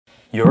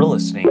You're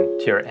listening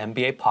to your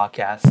NBA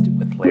podcast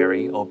with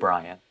Larry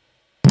O'Brien.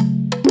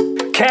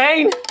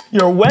 Kayne,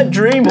 your wet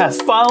dream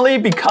has finally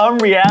become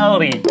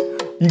reality.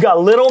 You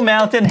got Little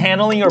Mountain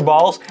handling your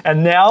balls,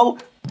 and now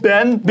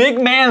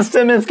Big Man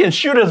Simmons can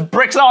shoot his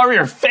bricks all over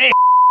your face.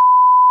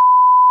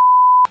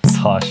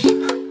 Hush.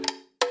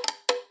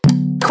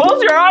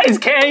 Close your eyes,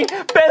 Kayne.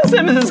 Ben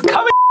Simmons is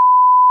coming.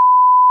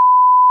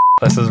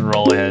 Let's just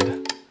roll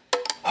ahead.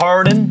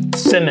 Harden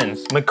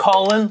Simmons,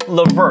 McCollum,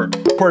 LeVert,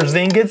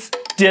 Porzingis,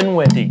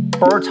 Dinwiddie,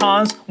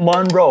 Bertans,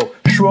 Monroe,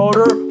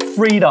 Schroeder,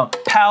 Freedom,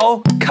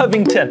 Powell,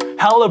 Covington,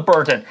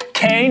 Halliburton,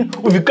 Kayne.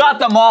 We've got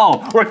them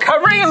all. We're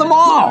covering them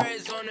all.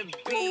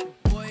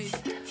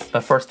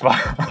 But first of all,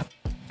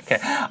 okay,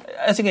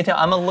 as you can tell,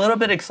 I'm a little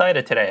bit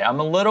excited today.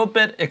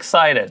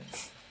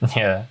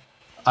 Yeah.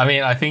 I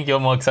mean, I think you're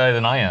more excited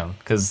than I am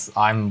because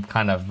I'm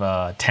kind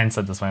of tense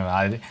at this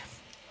moment.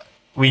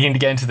 We can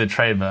get into the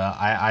trade, but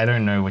I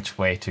don't know which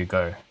way to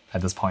go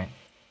at this point.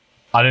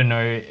 I don't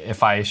know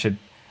if I should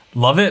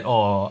love it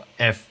or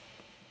if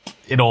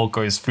it all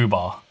goes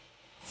foobar.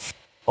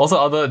 Also,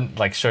 other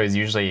shows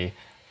usually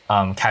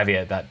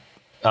caveat that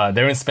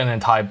they don't spend an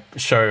entire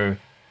show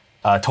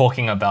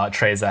talking about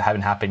trades that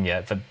haven't happened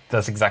yet, but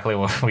that's exactly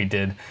what we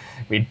did.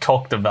 We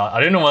talked about,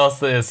 I don't know what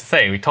else there is to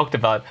say. We talked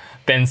about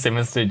Ben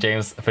Simmons for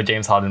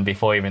James Harden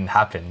before it even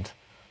happened.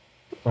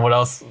 What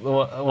else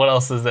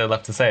is there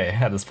left to say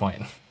at this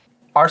point?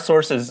 Our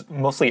sources,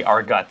 mostly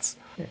our guts.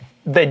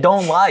 They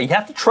don't lie. You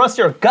have to trust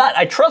your gut.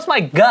 I trust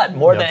my gut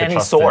more than any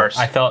source.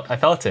 I felt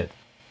it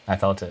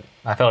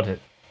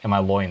in my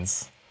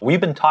loins.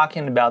 We've been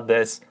talking about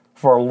this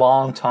for a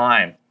long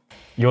time.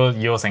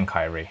 You're saying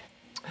Kyrie.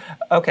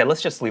 Okay,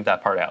 let's just leave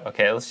that part out.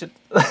 Okay, let's just...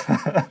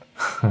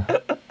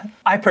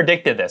 I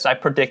predicted this.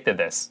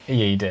 Yeah,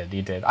 you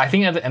did. I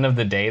think at the end of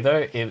the day,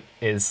 though, it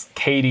is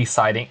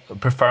KD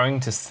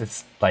preferring to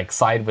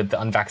side with the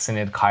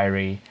unvaccinated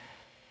Kyrie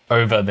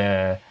over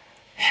the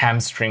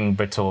hamstring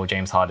brittle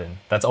James Harden.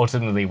 That's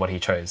ultimately what he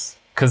chose.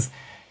 Because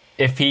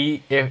if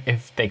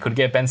they could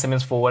get Ben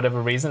Simmons for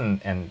whatever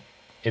reason and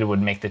it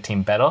would make the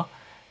team better,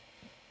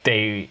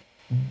 they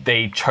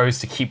chose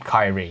to keep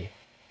Kyrie.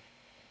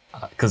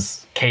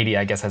 Because KD,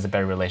 I guess, has a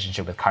better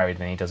relationship with Kyrie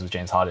than he does with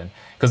James Harden.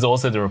 Because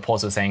also the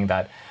reports were saying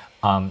that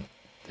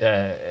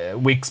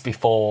weeks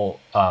before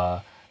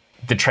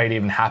the trade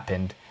even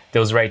happened, there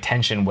was very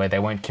tension where they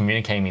weren't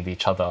communicating with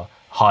each other,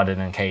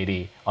 Harden and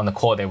KD. On the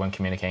court, they weren't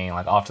communicating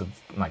after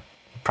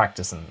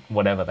practice and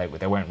whatever.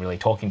 They weren't really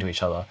talking to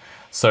each other.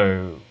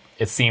 So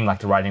it seemed like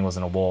the writing was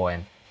on a wall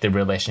and the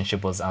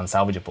relationship was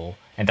unsalvageable.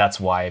 And that's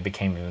why it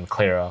became even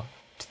clearer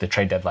to the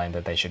trade deadline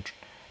that they should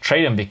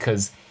trade him,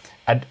 because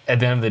at the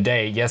end of the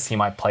day, yes, he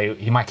might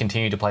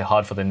continue to play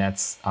hard for the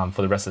Nets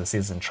for the rest of the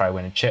season, try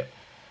win a chip,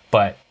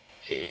 but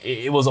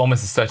it was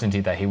almost a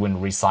certainty that he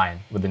wouldn't re-sign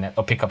with the Nets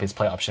or pick up his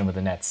play option with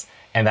the Nets,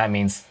 and that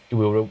means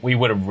we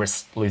would have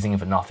risked losing him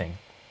for nothing.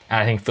 And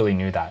I think Philly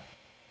knew that,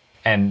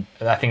 and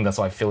I think that's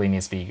why Philly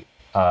needs to be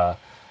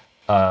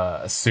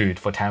sued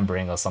for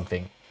tampering or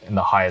something in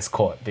the highest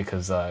court,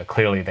 because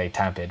clearly they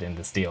tampered in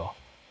this deal.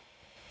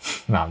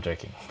 No, I'm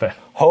joking. But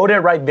hold it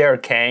right there,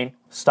 Kayne.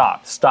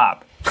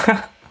 Stop.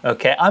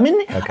 Okay, I'm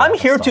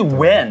here to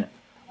win.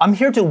 I'm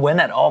here to win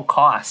at all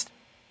cost.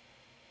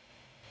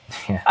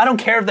 Yeah. I don't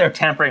care if they're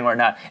tampering or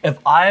not.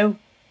 I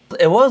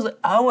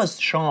was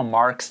Sean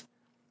Marks,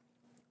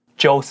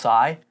 Joe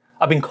Tsai.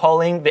 I've been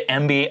calling the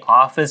NBA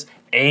office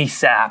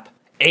ASAP.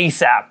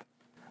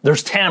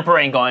 There's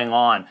tampering going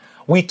on.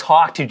 We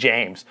talked to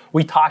James.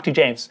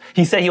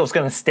 He said he was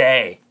going to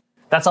stay.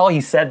 That's all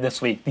he said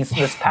this week,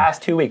 this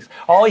past 2 weeks.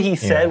 All he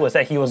said was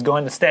that he was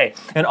going to stay.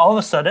 And all of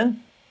a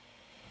sudden,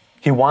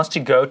 he wants to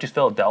go to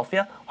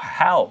Philadelphia?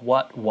 How?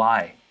 What?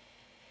 Why?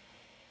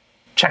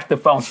 Check the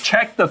phones.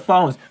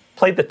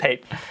 Play the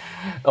tape.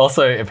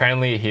 Also,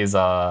 apparently he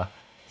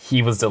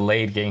was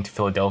delayed getting to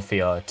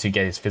Philadelphia to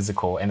get his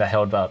physical, and that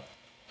held up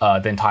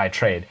the entire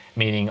trade,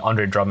 meaning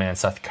Andre Drummond and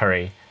Seth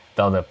Curry,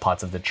 the other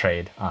parts of the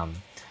trade,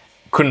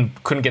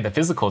 couldn't get the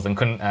physicals and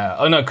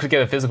could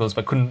get the physicals,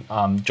 but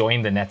couldn't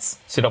join the Nets,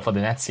 suit up for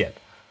the Nets yet,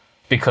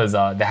 because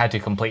they had to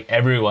complete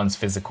everyone's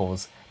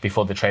physicals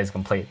before the trade is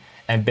complete.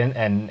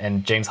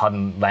 And James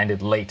Harden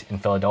landed late in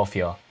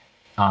Philadelphia.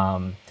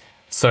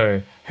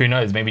 So who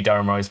knows, maybe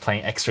Daryl Morey is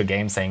playing extra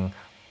games, saying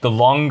the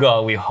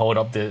longer we hold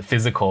up the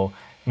physical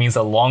means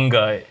the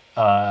longer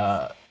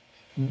the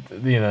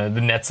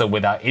Nets are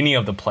without any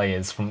of the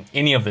players from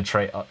any of the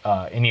trade,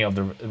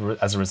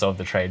 as a result of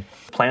the trade.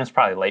 The plan was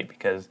probably late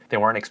because they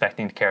weren't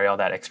expecting to carry all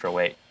that extra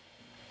weight.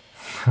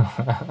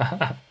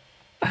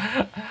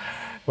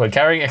 Well,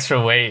 carrying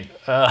extra weight.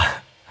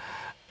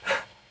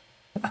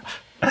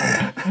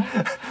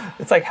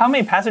 It's like, how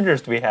many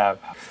passengers do we have?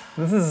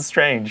 This is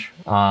strange.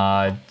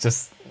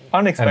 Just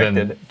unexpected. And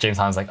then James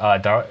Harden's like,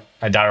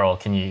 Daryl,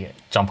 can you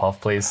jump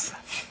off, please?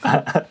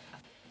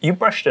 You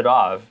brushed it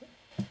off.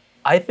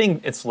 I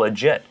think it's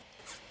legit.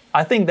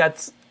 I think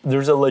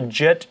there's a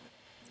legit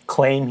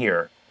claim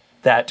here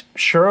that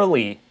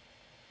surely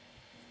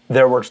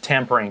there was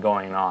tampering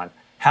going on.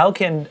 How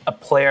can a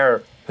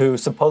player who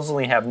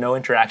supposedly have no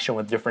interaction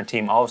with different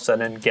team, all of a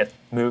sudden get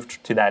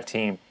moved to that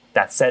team,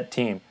 that set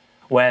team,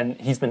 when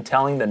he's been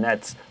telling the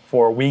Nets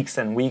for weeks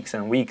and weeks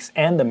and weeks,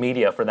 and the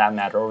media for that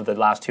matter over the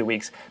last 2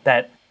 weeks,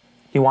 that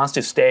he wants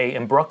to stay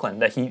in Brooklyn,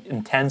 that he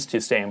intends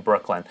to stay in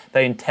Brooklyn,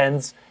 that he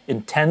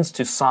intends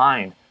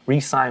to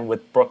re-sign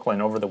with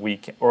Brooklyn over the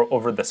week or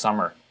over the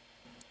summer.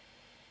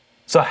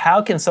 So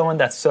how can someone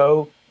that's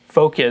so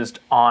focused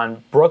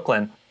on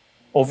Brooklyn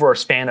over a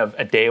span of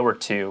a day or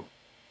two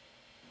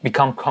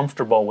become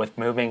comfortable with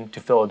moving to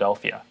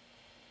Philadelphia?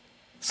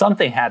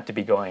 Something had to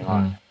be going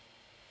on.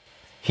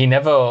 He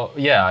never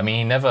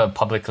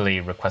publicly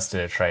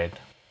requested a trade.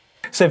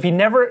 So if he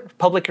never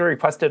publicly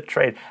requested a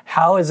trade,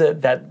 how is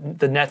it that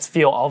the Nets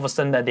feel all of a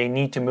sudden that they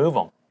need to move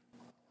him?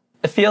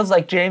 It feels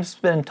like James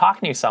has been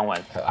talking to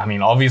someone. I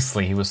mean,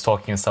 obviously he was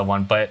talking to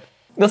someone, but...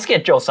 Let's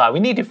get Joe Tsai. We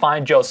need to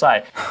find Joe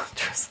Tsai.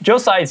 Joe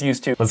Tsai is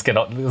used to... Let's get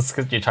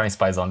your Chinese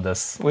spies on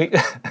this.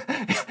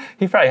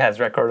 He probably has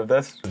record of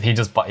this. He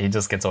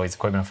just gets all his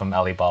equipment from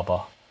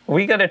Alibaba.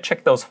 We got to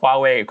check those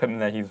Huawei equipment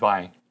that he's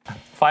buying.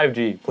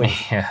 5G, please.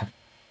 Yeah.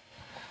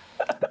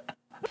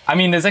 I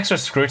mean, there's extra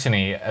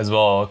scrutiny as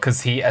well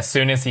because as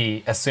soon as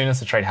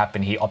the trade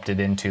happened, he opted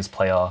into his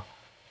player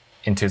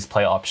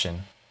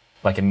option,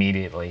 like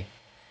immediately.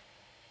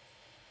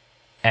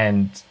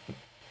 And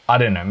I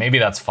don't know, maybe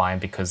that's fine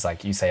because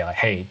like you say like,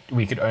 hey,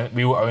 we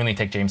will only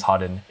take James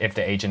Harden if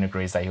the agent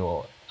agrees that he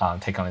will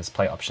take on his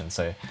play option.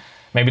 So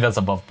maybe that's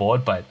above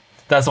board, but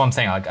that's what I'm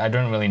saying. Like I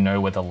don't really know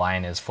where the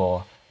line is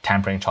for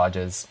tampering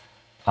charges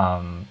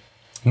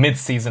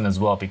mid-season as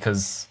well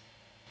because.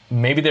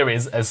 Maybe there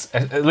is,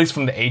 at least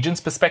from the agent's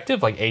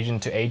perspective, like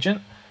agent to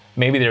agent,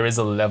 maybe there is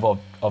a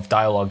level of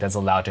dialogue that's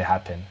allowed to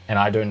happen, and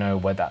I don't know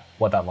what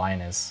that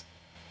line is.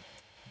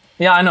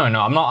 Yeah, I know.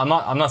 No, I'm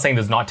not saying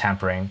there's not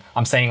tampering.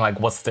 I'm saying like,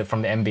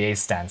 from the NBA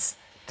stance,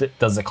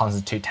 does it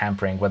constitute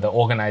tampering? Where the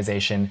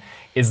organization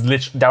is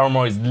Daryl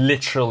Morey is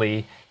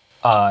literally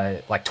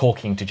like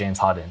talking to James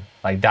Harden,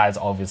 like that is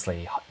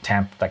obviously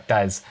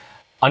that is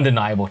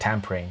undeniable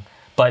tampering.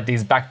 But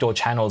these backdoor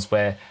channels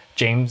where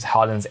James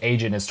Harden's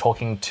agent is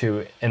talking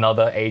to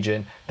another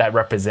agent that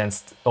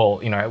represents or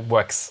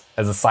works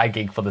as a side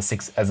gig for the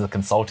Six as a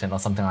consultant or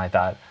something like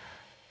that.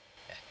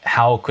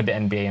 How could the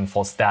NBA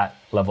enforce that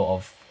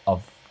level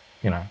of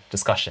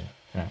discussion?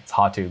 It's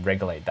hard to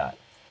regulate that.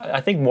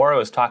 I think Morrow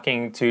was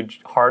talking to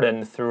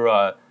Harden through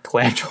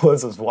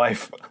Colangelo's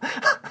wife.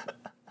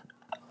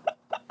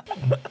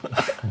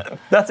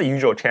 That's a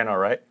usual channel,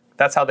 right?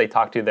 That's how they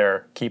talk to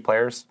their key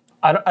players.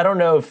 I don't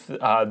know if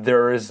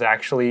there is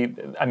actually,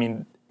 I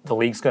mean, the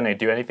league's going to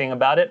do anything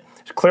about it.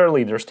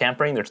 Clearly, there's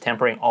tampering. There's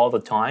tampering all the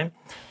time.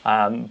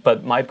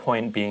 But my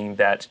point being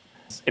that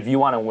if you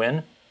want to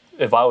win,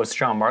 if I was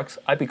Sean Marks,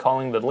 I'd be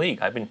calling the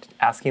league. I've been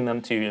asking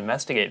them to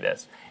investigate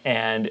this.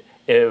 And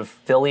if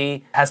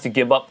Philly has to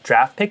give up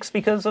draft picks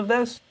because of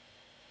this,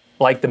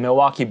 like the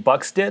Milwaukee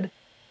Bucks did,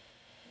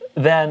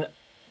 then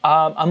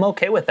I'm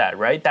okay with that,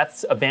 right?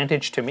 That's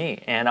advantage to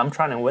me, and I'm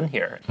trying to win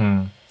here.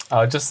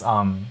 I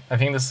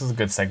think this is a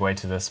good segue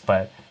to this,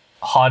 but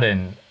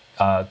Harden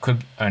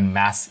could earn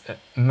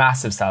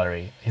massive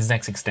salary. His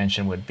next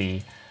extension would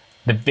be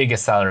the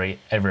biggest salary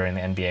ever in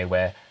the NBA,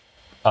 where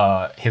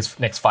his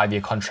next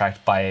 5-year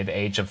contract by the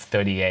age of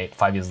 38,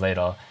 5 years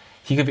later,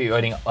 he could be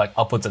earning like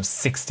upwards of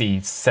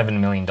 $67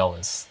 million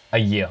a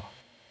year.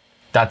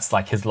 That's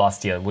like his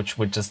last year, which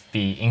would just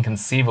be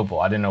inconceivable.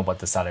 I don't know what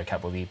the salary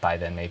cap will be by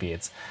then. Maybe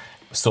it's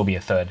still be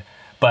a third,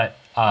 but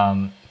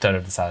third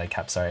of the salary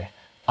cap, sorry.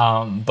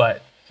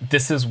 But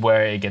this is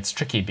where it gets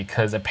tricky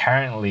because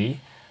apparently,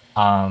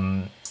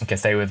 okay,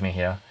 stay with me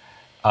here.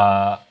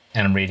 And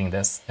I'm reading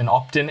this. An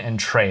opt-in and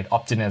trade,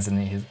 opt-in as in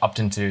his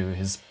opt-in to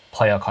his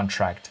player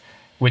contract,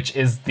 which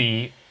is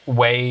the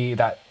way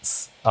that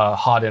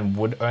Harden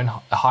would earn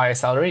a higher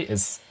salary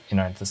is,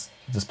 this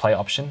player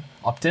option,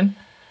 opt-in.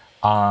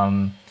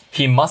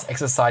 He must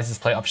exercise his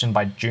play option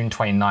by June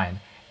 29,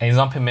 and he's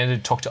not permitted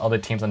to talk to other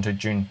teams until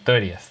June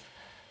 30th.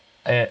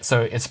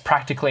 So it's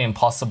practically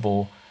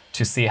impossible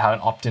to see how an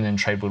opt-in and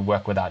trade would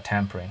work without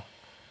tampering.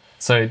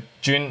 So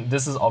June,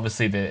 this is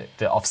obviously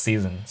the off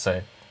season,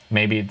 so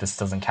maybe this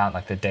doesn't count,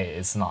 like the date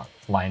is not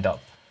lined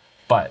up.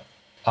 But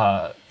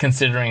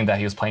considering that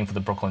he was playing for the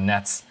Brooklyn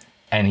Nets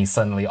and he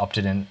suddenly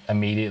opted in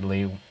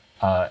immediately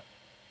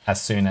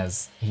as soon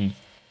as the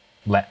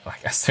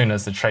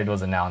trade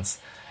was announced,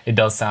 it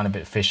does sound a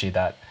bit fishy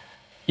that,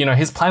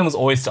 his plan was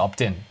always to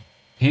opt in.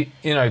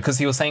 Because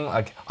he was saying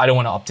like, I don't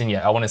want to opt in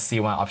yet. I want to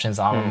see my options.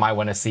 I might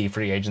want to see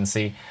free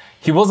agency.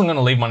 He wasn't going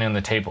to leave money on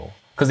the table.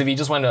 Because if he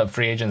just went to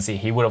free agency,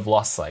 he would have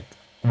lost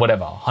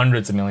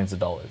hundreds of millions of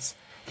dollars.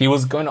 He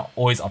was going to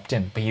always opt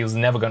in, but he was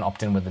never going to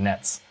opt in with the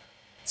Nets.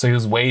 So he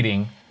was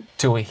waiting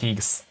till he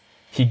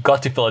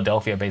got to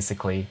Philadelphia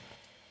basically.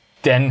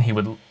 Then he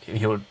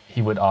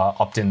would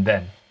opt in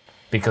then,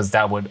 because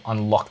that would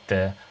unlock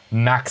the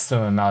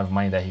maximum amount of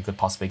money that he could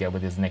possibly get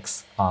with his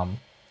next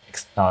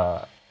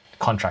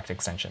contract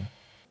extension.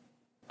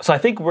 So I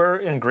think we're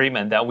in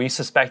agreement that we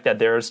suspect that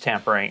there is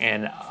tampering,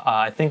 and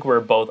I think we're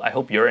both. I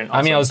hope you're in. Also.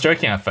 I mean, I was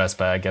joking at first,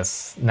 but I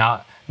guess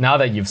now Now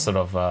that you've sort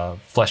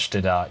of fleshed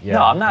it out, yeah.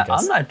 No, I'm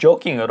not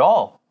joking at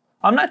all.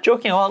 I'm not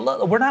joking at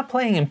all. We're not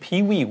playing in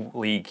Pee Wee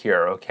League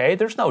here, okay?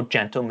 There's no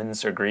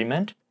gentleman's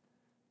agreement.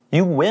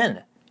 You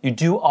win. You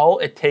do all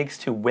it takes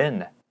to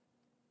win.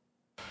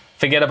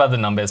 Forget about the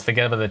numbers.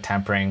 Forget about the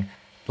tampering.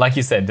 Like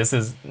you said, this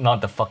is not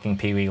the fucking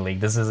Pee Wee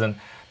League. This isn't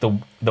the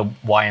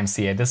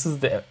YMCA. This is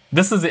the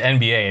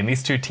NBA, and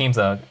these two teams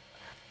are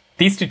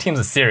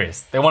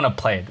serious. They want to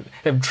play.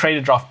 They've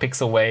traded draft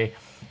picks away.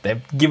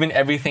 They've given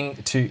everything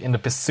in the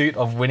pursuit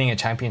of winning a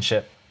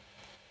championship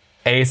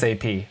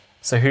ASAP.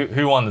 So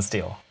who won this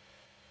deal,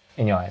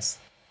 in your eyes?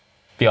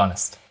 Be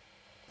honest.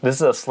 This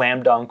is a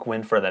slam dunk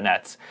win for the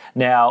Nets.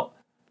 Now,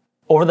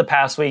 over the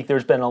past week,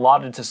 there's been a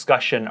lot of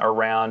discussion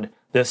around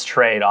this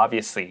trade,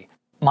 obviously.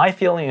 My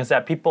feeling is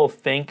that people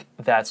think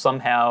that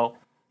somehow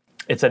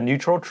it's a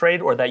neutral trade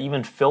or that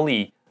even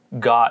Philly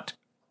got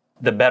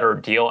the better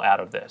deal out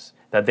of this,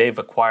 that they've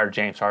acquired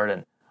James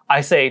Harden. I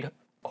say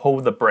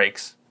hold the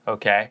brakes,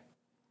 okay?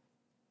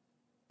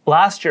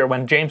 Last year,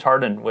 when James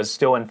Harden was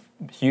still in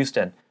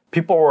Houston,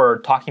 people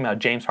were talking about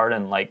James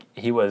Harden like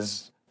he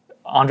was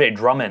Andre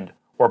Drummond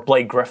or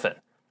Blake Griffin.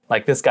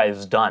 Like, this guy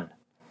is done.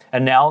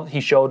 And now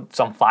he showed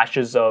some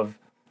flashes of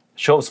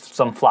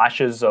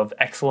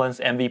excellence,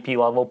 MVP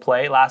level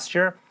play last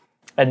year.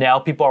 And now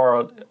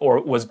people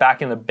was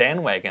back in the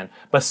bandwagon.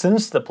 But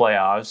since the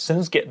playoffs,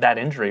 since that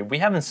injury, we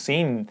haven't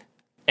seen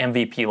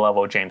MVP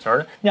level James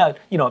Harden. Now,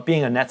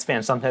 being a Nets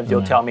fan, sometimes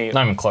you'll tell me,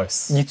 not even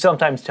close. You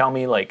sometimes tell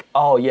me like,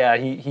 oh yeah,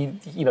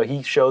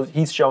 he's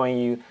showing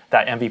you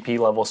that MVP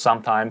level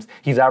sometimes.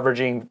 He's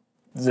averaging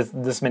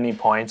this many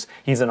points.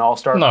 He's an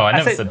all-star. No, I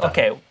never said that.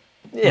 Okay,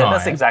 yeah,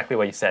 that's exactly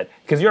what you said.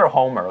 Because you're a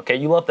homer, okay?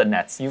 You love the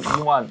Nets. You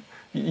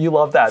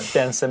love that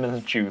Ben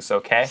Simmons juice,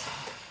 okay?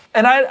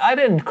 And I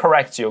didn't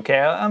correct you, okay?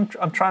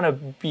 I'm trying to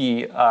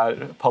be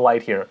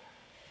polite here,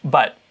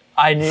 but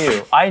I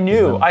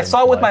knew. I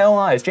saw it with my own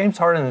eyes. James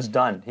Harden is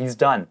done. He's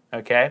done,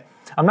 okay?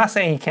 I'm not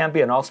saying he can't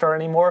be an all-star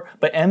anymore,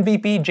 but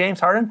MVP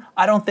James Harden,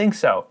 I don't think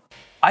so.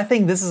 I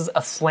think this is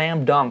a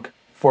slam dunk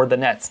for the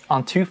Nets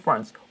on two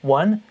fronts.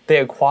 One, they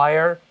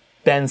acquire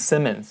Ben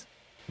Simmons,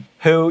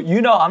 who,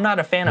 I'm not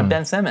a fan of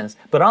Ben Simmons,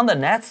 but on the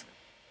Nets,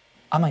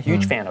 I'm a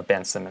huge fan of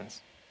Ben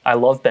Simmons. I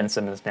love Ben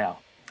Simmons now.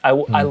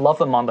 I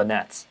love him on the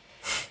Nets.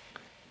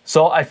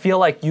 So I feel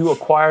like you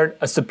acquired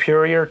a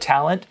superior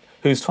talent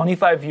who's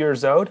 25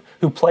 years old,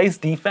 who plays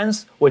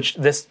defense, which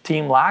this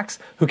team lacks,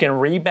 who can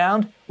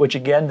rebound, which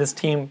again this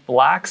team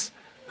lacks,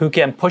 who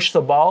can push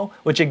the ball,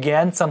 which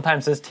again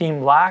sometimes this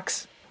team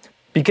lacks.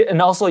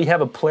 And also you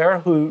have a player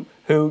who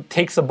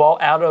takes the ball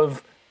out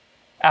of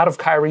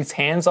Kyrie's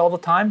hands all the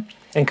time.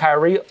 And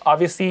Kyrie,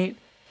 obviously,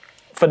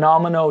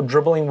 phenomenal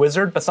dribbling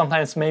wizard, but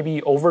sometimes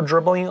maybe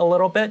over-dribbling a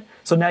little bit.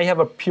 So now you have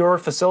a pure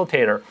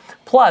facilitator.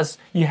 Plus,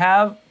 you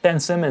have Ben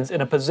Simmons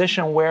in a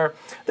position where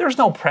there's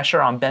no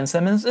pressure on Ben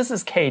Simmons. This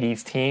is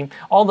KD's team.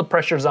 All the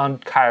pressure's on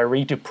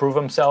Kyrie to prove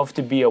himself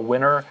to be a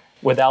winner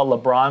without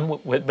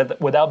LeBron,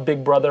 without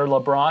big brother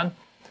LeBron.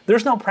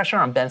 There's no pressure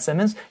on Ben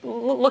Simmons.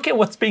 Look at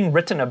what's being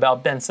written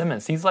about Ben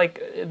Simmons. He's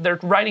like, they're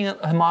writing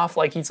him off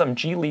like he's some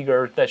G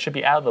leaguer that should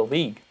be out of the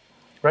league,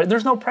 right?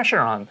 There's no pressure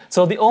on him.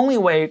 So the only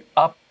way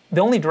up,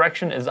 the only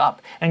direction is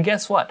up. And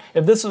guess what?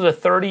 If this was a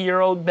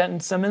 30-year-old Ben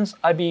Simmons,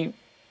 it'd be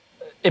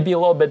a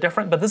little bit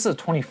different. But this is a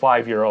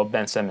 25-year-old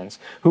Ben Simmons,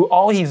 who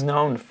all he's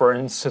known for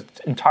in his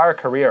entire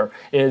career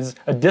is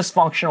a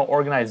dysfunctional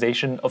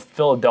organization of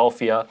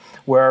Philadelphia,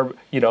 where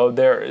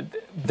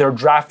they're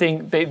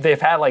drafting.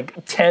 They've had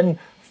like 10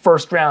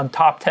 first-round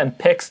top 10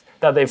 picks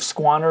that they've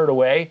squandered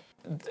away.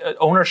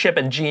 Ownership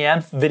and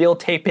GM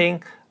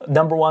videotaping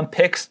number one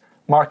picks,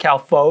 Markelle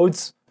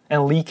Fultz,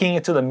 and leaking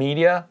it to the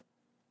media.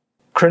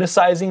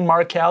 Criticizing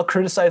Markelle,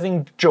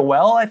 criticizing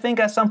Joel, I think,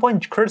 at some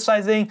point,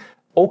 criticizing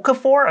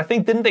Okafor. I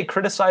think, didn't they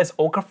criticize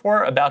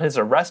Okafor about his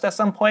arrest at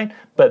some point,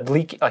 but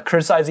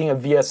criticizing it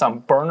via some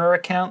burner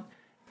account?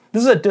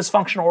 This is a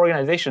dysfunctional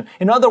organization.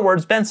 In other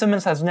words, Ben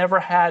Simmons was never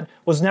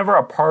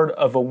a part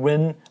of a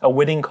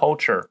winning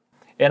culture.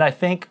 And I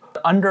think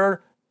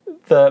under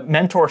the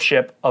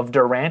mentorship of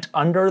Durant,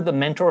 under the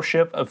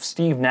mentorship of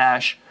Steve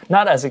Nash,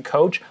 not as a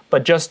coach,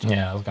 but just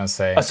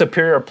a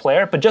superior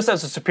player, but just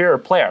as a superior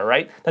player,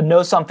 right? That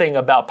knows something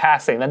about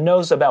passing, that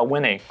knows about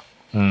winning.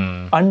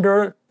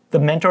 Under the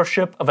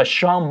mentorship of a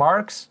Sean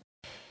Marks,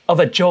 of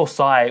a Joe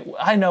Tsai.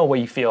 I know what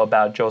you feel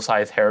about Joe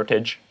Tsai's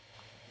heritage,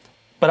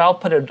 but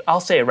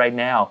I'll say it right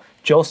now.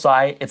 Joe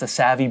Tsai is a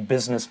savvy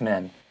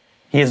businessman.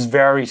 He is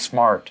very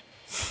smart.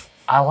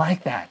 I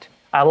like that.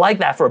 I like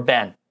that for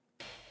Ben.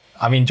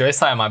 I mean, Joe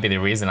Tsai might be the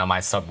reason I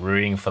might stop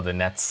rooting for the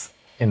Nets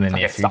in the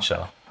near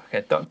future.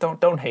 Okay,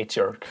 don't hate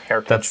your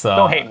heritage.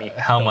 Don't hate me.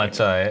 That's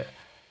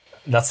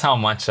how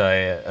much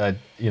I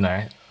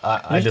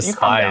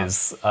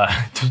despise.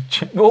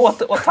 We'll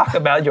talk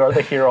about your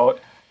other hero,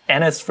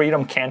 Enes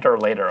Freedom Cantor,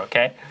 later.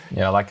 Okay.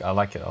 Yeah, I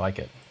like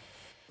it.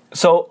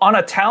 So on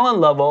a talent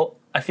level,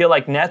 I feel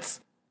like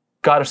Nets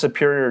got a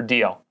superior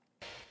deal.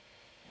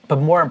 But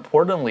more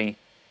importantly,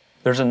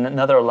 there's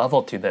another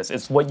level to this.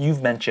 It's what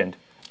you've mentioned.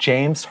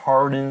 James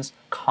Harden's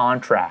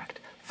contract.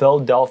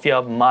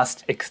 Philadelphia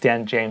must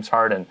extend James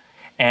Harden.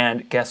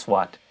 And guess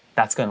what?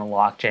 That's going to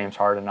lock James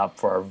Harden up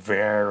for a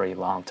very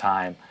long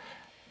time.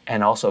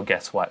 And also,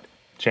 guess what?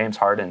 James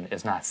Harden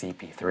is not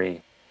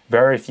CP3.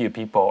 Very few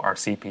people are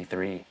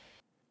CP3.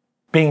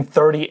 Being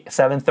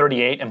 37,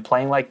 38 and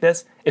playing like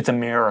this, it's a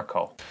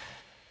miracle.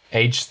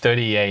 Age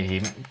 38, he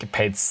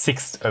paid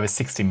over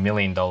 $60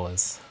 million.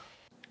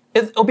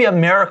 It'll be a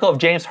miracle if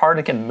James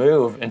Harden can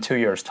move in 2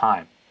 years'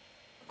 time.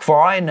 For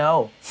all I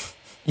know,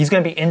 he's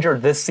going to be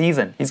injured this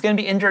season.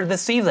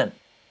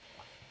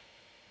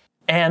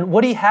 And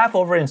what do you have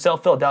over in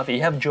South Philadelphia?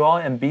 You have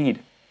Joel Embiid,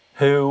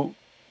 who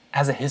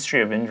has a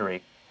history of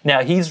injury.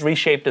 Now, he's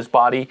reshaped his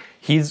body.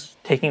 He's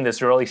taking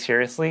this really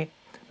seriously.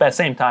 But at the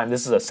same time,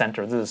 this is a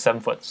center. This is a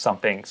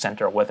 7-foot-something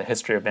center with a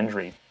history of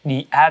injury.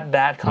 You add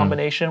that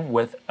combination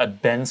with a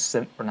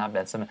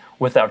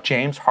with a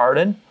James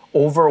Harden,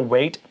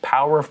 overweight,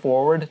 power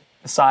forward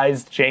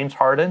sized James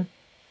Harden,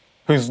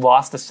 who's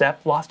lost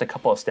a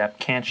couple of steps,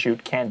 can't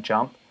shoot, can't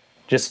jump,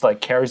 just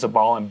like carries the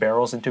ball and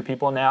barrels into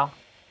people now.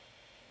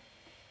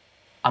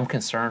 I'm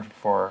concerned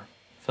for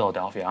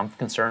Philadelphia. I'm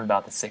concerned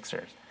about the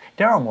Sixers.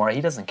 Daryl Morey,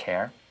 he doesn't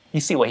care. You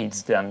see what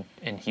he's done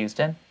in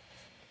Houston.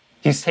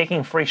 He's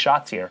taking free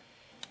shots here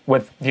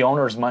with the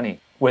owner's money,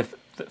 with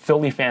the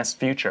Philly fans'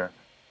 future.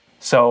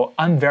 So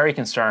I'm very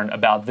concerned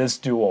about this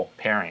dual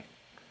pairing.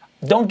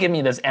 Don't give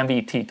me this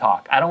MVP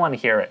talk. I don't want to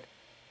hear it.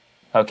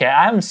 Okay,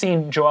 I haven't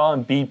seen Joel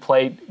Embiid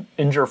play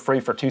injury-free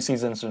for 2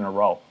 seasons in a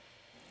row.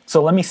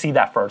 So let me see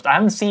that first. I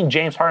haven't seen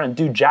James Harden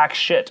do jack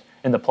shit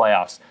in the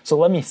playoffs. So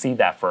let me see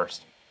that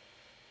first.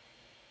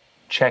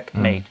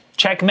 Checkmate.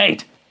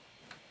 Checkmate!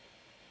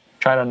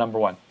 Try to number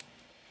 1.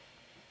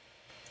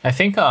 I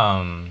think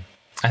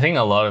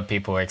a lot of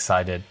people were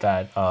excited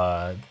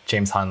that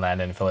James Harden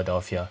landed in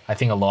Philadelphia. I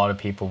think a lot of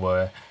people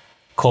were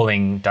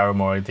calling Daryl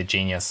Morey the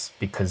genius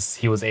because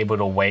he was able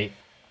to wait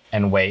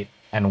and wait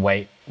and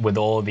wait with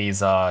all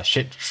these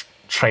shit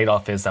trade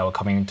offers that were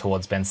coming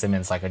towards Ben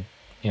Simmons, like a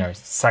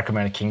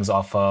Sacramento Kings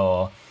offer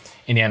or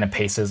Indiana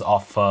Pacers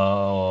offer.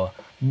 Or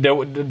there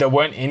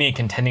weren't any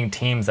contending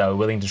teams that were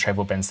willing to trade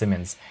for Ben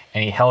Simmons,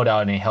 and he held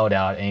out and he held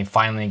out, and he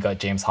finally got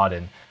James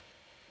Harden.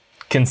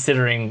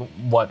 Considering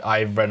what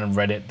I've read on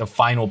Reddit, the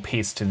final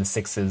piece to the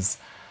Sixers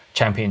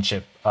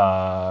championship,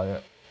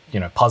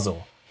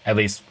 puzzle, at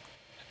least,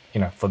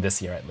 for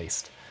this year at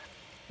least.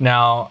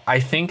 Now,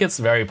 I think it's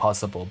very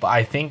possible, but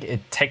I think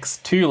it takes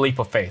 2 leap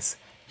of faith.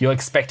 You're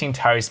expecting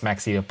Tyrese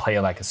Maxey to play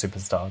like a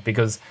superstar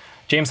because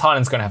James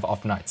Harden's going to have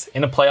off nights.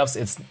 In the playoffs,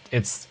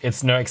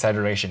 it's no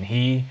exaggeration.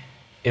 He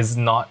is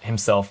not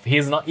himself. He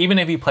is not, even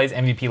if he plays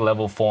MVP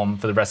level form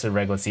for the rest of the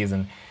regular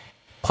season.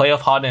 Playoff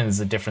Harden is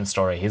a different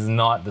story. He's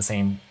not the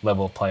same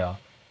level of player.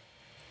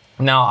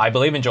 Now, I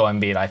believe in Joel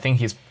Embiid. I think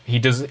he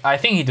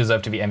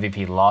deserved to be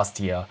MVP last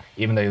year,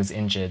 even though he was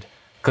injured.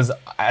 Because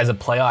as a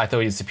player, I thought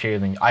he was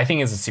superior I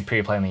think he's a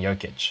superior player than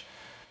Jokic.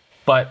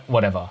 But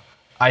whatever.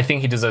 I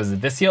think he deserves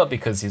it this year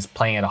because he's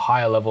playing at a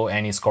higher level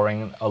and he's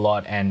scoring a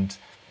lot. And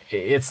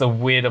it's a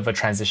weird of a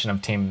transition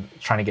of team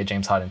trying to get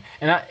James Harden.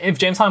 And if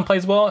James Harden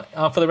plays well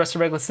for the rest of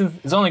the regular season,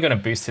 it's only going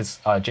to boost his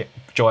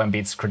Joel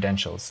Embiid's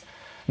credentials.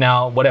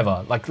 Now,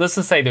 whatever, let's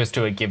just say those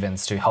 2 are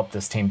givens to help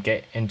this team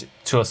get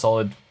into a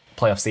solid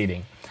playoff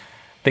seeding.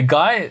 The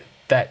guy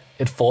that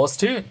it falls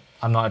to,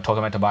 I'm not talking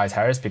about Tobias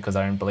Harris because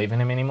I don't believe in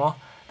him anymore.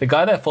 The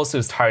guy that falls to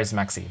is Tyrese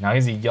Maxey. Now,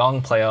 he's a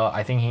young player.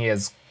 I think he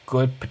has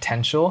good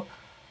potential.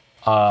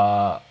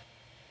 Not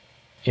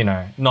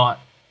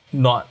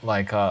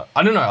like, I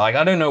don't know.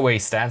 I don't know where he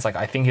stands.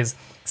 I think his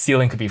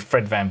ceiling could be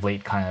Fred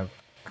VanVleet kind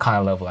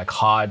of level,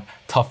 hard,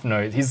 tough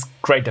nose. He's a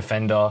great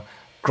defender.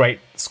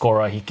 Great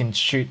scorer. He can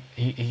shoot.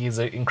 He's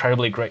an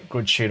incredibly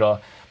good shooter.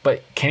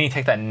 But can he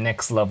take that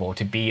next level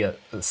to be a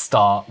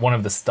star, one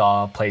of the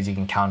star players you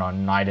can count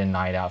on night in,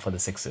 night out for the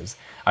Sixers?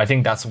 I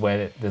think that's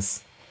where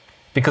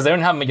because they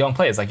don't have young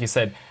players. Like you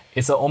said,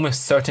 it's an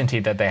almost certainty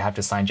that they have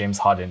to sign James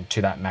Harden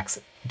to that max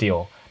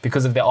deal.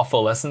 Because if they offer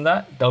less than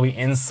that, they'll be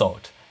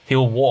insult.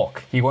 He'll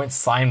walk. He won't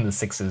sign the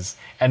Sixers.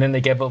 And then they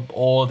give up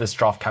all this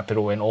draft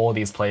capital and all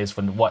these players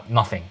for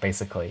nothing,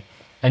 basically.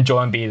 And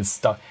Joel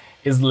Embiid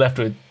is left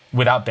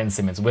without Ben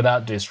Simmons,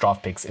 without these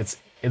draft picks.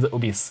 It'll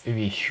be a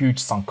huge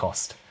sunk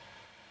cost.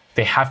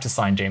 They have to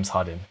sign James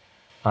Harden.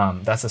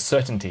 That's a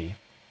certainty.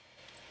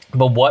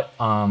 But what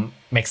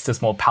makes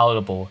this more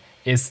palatable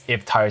is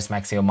if Tyrese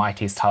Maxey or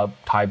Mighty's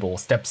Tyball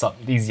steps up,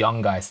 these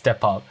young guys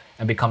step up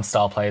and become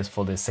star players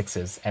for the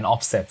Sixers and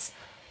offsets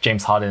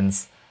James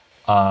Harden's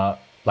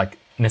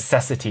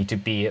necessity to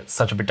be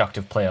such a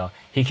productive player.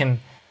 He can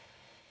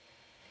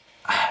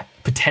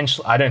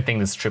potentially, I don't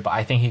think this is true, but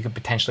I think he could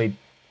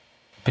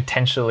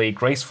potentially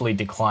gracefully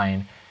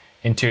decline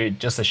into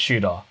just a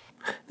shooter.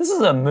 This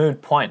is a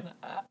moot point.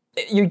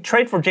 You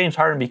trade for James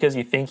Harden because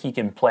you think he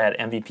can play at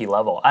MVP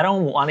level. I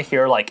don't want to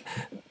hear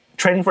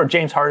trading for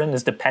James Harden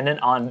is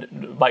dependent on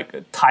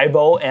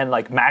Tybo and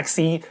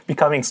Maxey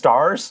becoming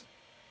stars.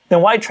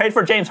 Then why trade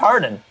for James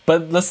Harden?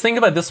 But let's think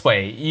about it this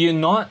way. You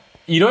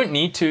don't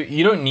need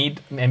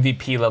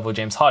MVP level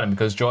James Harden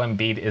because Joel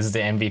Embiid is the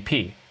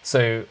MVP.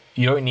 So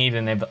you don't need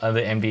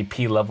another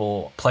MVP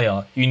level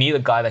player. You need a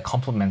guy that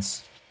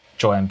complements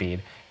Joel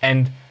Embiid.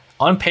 And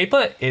on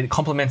paper, it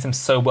complements him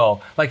so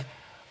well. Like,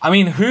 I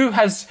mean, who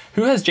has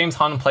James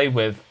Harden played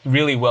with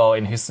really well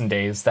in Houston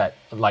days that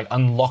like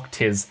unlocked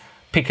his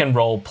pick and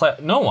roll play?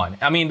 No one.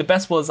 I mean, the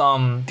best was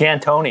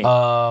D'Antoni.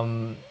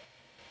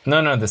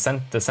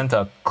 The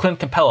center Clint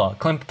Capella.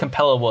 Clint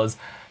Capella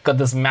got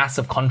this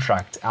massive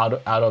contract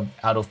out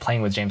of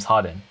playing with James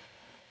Harden.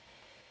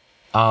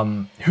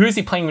 Who is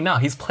he playing with now?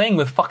 He's playing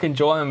with fucking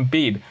Joel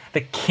Embiid,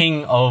 the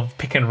king of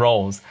pick and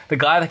rolls, the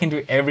guy that can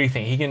do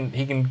everything. He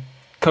can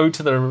go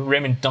to the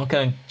rim and dunk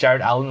on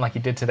Jared Allen like he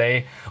did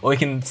today, or he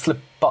can slip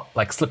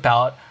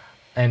out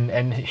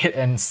and hit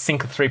and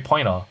sink a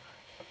 3-pointer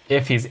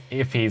if he's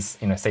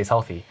stays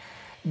healthy.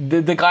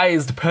 The guy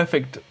is the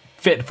perfect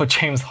fit for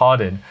James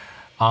Harden.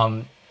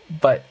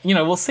 But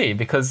we'll see,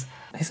 because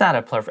he's not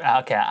a perfect.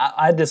 Okay,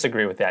 I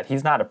disagree with that.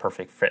 He's not a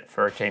perfect fit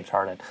for James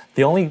Harden.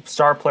 The only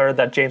star player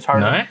that James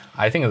Harden... No,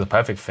 I think it's a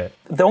perfect fit.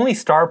 The only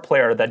star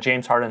player that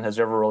James Harden has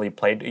ever really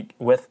played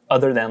with,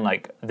 other than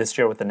like this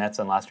year with the Nets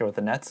and last year with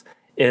the Nets,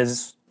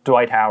 is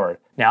Dwight Howard.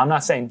 Now, I'm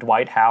not saying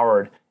Dwight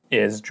Howard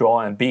is Joel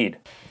Embiid.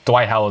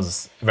 Dwight Howard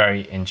was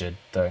very injured,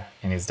 though,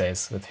 in his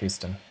days with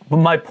Houston. But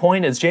my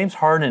point is, James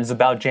Harden is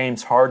about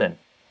James Harden.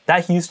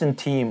 That Houston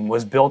team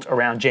was built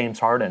around James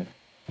Harden.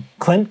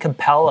 Clint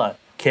Capella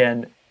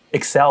can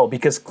excel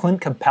because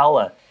Clint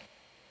Capella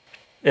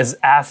is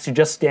asked to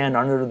just stand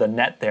under the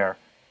net there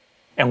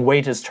and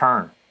wait his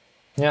turn.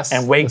 Yes,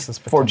 and wait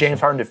for James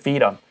Harden to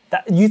feed him.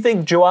 You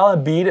think Joel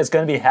Embiid is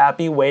going to be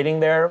happy waiting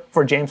there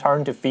for James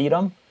Harden to feed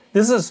him?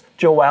 This is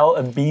Joel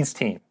Embiid's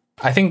team.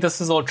 I think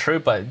this is all true,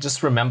 but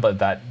just remember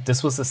that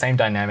this was the same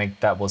dynamic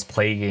that was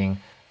plaguing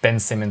Ben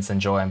Simmons and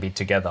Joel Embiid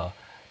together.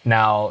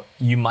 Now,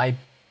 you might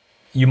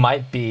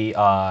be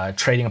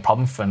trading a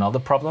problem for another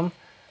problem,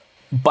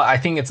 but I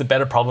think it's a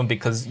better problem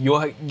because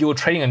you're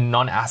trading a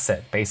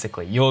non-asset,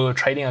 basically. You're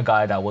trading a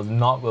guy that was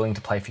not willing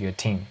to play for your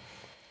team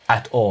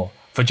at all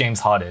for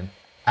James Harden.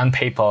 On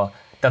paper,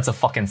 that's a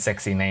fucking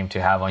sexy name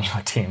to have on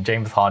your team.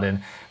 James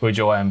Harden with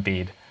Joel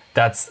Embiid.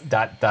 That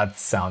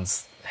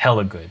sounds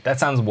hella good. That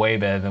sounds way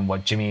better than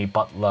what Jimmy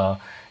Butler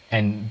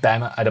and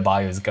Bam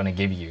Adebayo is going to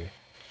give you.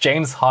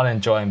 James Harden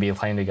and Joel Embiid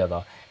playing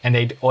together, and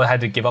they all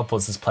had to give up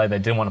was this player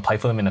that didn't want to play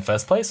for them in the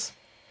first place.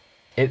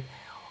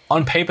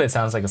 On paper, it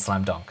sounds like a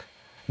slam dunk.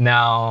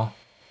 Now,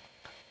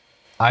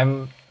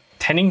 I'm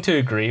tending to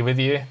agree with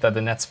you that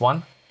the Nets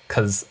won,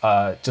 because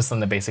just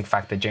on the basic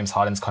fact that James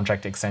Harden's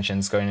contract extension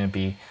is going to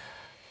be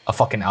a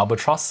fucking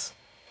albatross,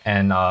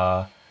 and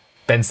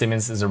Ben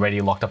Simmons is already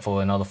locked up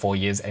for another 4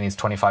 years, and he's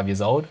 25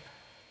 years old.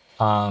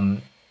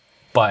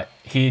 But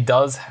he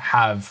does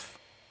have,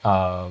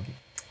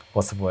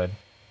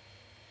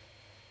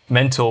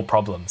 mental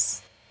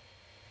problems.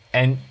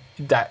 And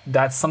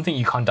that's something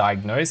you can't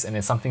diagnose, and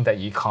it's something that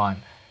you can't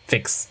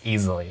fix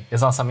easily.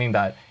 It's not something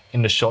that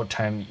in the short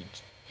term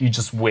you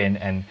just win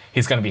and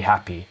he's going to be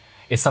happy.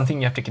 It's something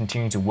you have to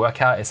continue to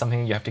work out. It's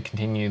something you have to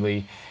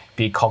continually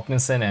be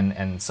cognizant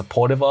and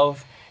supportive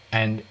of.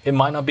 And it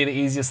might not be the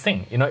easiest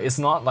thing. It's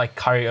not like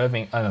Kyrie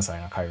Irving. Oh, no,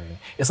 sorry, not Kyrie Irving.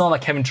 It's not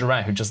like Kevin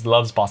Durant, who just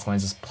loves basketball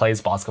and just plays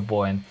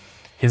basketball, and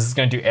he's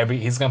going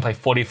to play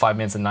 45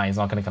 minutes a night. He's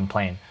not going to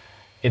complain.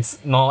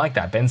 It's not like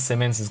that. Ben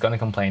Simmons is going to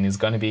complain. He's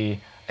going to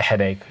be a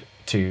headache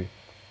to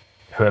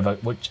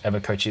whichever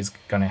coach he's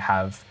going to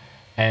have.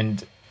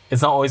 And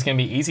it's not always going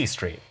to be easy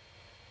street.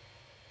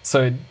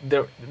 So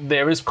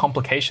there is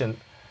complication.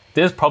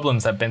 There's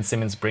problems that Ben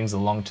Simmons brings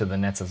along to the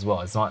Nets as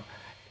well. It's not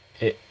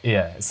going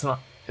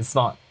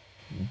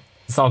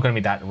to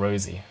be that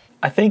rosy.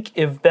 I think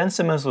if Ben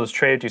Simmons was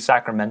traded to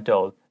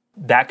Sacramento,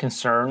 that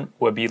concern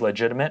would be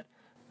legitimate.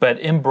 But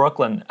in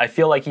Brooklyn, I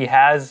feel like he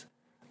has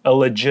a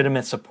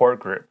legitimate support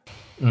group.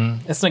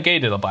 It's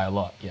negated by a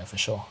lot, yeah, for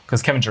sure.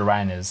 Because Kevin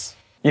Durant is...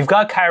 You've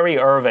got Kyrie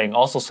Irving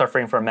also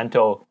suffering from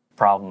mental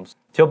problems.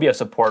 He'll be a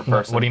support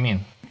person. What do you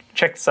mean?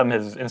 Check some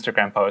of his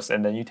Instagram posts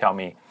and then you tell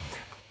me.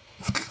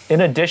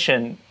 In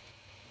addition,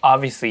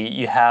 obviously,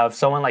 you have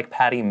someone like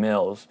Patty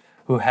Mills,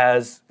 who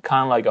has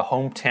kind of like a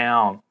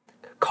hometown,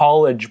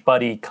 college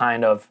buddy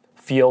kind of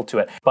feel to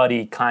it.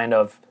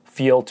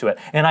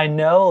 And I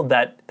know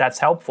that that's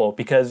helpful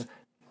because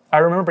I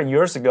remember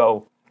years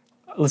ago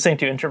listening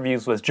to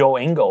interviews with Joe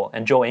Ingles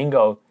and Joe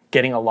Ingles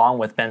getting along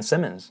with Ben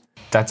Simmons.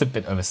 That's a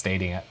bit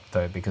overstating it,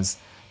 though, because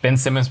Ben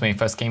Simmons, when he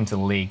first came to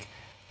the league,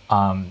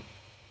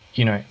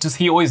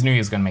 he always knew he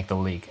was going to make the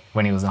league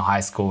when he was in high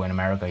school in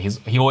America.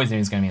 He always knew he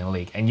was going to be in the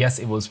league. And yes,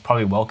 it was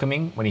probably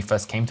welcoming when he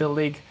first came to the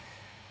league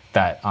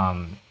that,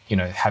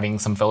 having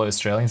some fellow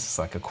Australians is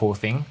like a cool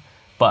thing.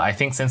 But I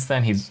think since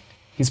then, he's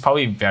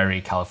probably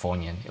very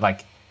Californian.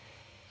 Like,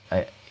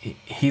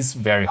 he's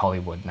very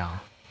Hollywood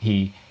now.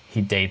 He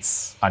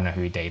dates, I don't know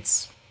who he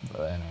dates,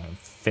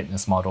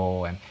 fitness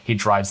model, and he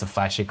drives the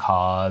flashy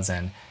cars.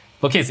 And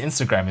look at his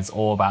Instagram, it's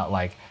all about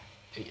like,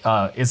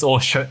 it's all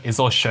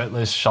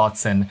shirtless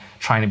shots and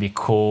trying to be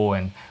cool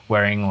and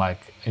wearing like,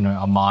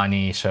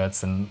 Armani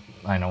shirts and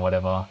I don't know,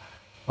 whatever.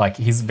 Like,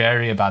 he's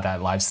very about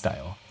that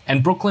lifestyle.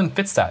 And Brooklyn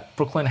fits that.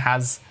 Brooklyn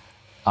has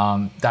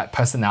that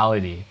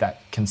personality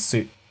that can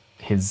suit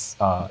his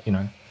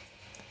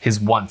his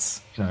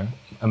wants,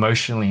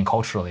 emotionally and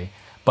culturally.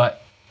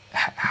 But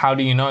how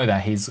do you know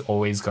that he's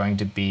always going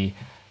to be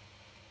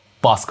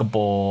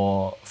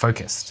basketball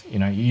focused?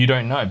 You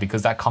don't know,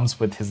 because that comes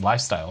with his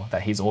lifestyle,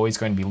 that he's always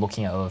going to be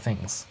looking at other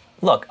things.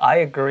 Look, I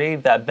agree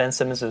that Ben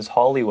Simmons is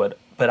Hollywood,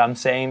 but I'm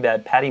saying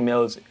that Patty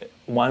Mills,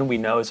 one, we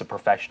know is a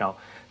professional.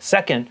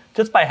 Second,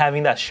 just by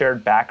having that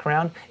shared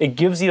background, it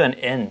gives you an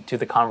in to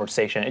the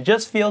conversation. It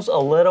just feels a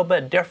little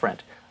bit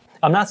different.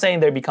 I'm not saying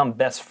they become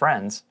best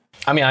friends.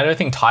 I don't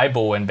think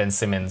Tybal and Ben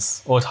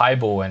Simmons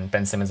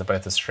are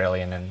both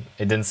Australian, and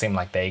it didn't seem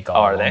like they got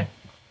along. Are they?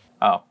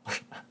 Oh,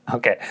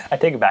 okay. I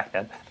take it back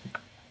then.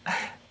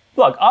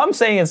 Look, all I'm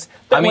saying is...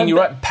 you're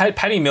right.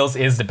 Paddy Mills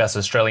is the best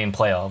Australian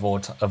player of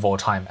all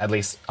time, at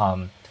least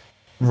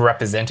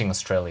representing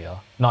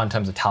Australia, not in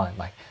terms of talent,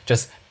 like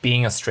just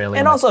being Australian.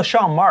 And also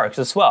Sean Marks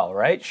as well,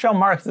 right? Sean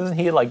Marks, isn't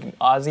he like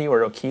Aussie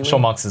or Kiwi?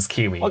 Sean Marks is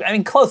Kiwi.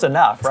 Well, close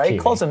enough, right? Kiwi.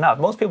 Close enough.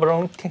 Most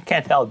people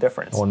can't tell the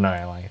difference. Well,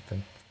 no,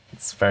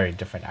 it's very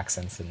different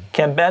accents and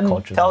Can Ben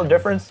tell the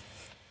difference?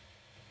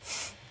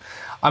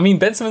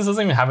 Ben Simmons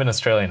doesn't even have an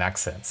Australian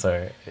accent,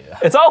 so... Yeah.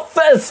 It's all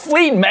Fizz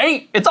Fleet,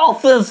 mate! It's all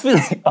Fizz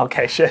Fleet!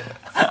 Okay, shit.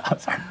 I'm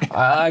sorry.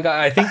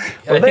 I think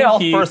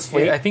First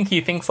Fleet? I think he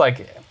thinks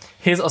like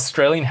his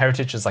Australian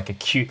heritage is like a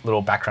cute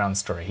little background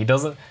story. He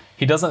doesn't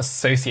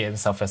associate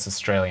himself as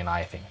Australian,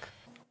 I think.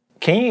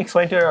 Can you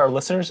explain to our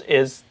listeners,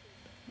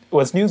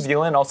 was New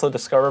Zealand also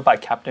discovered by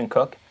Captain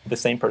Cook, the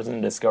same person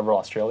who discovered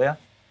Australia?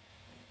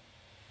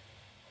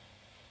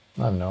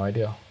 I have no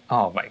idea.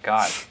 Oh my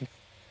god.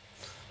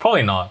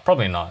 Probably not.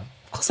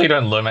 Of course we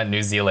don't learn about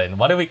New Zealand.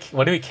 What do we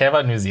care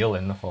about New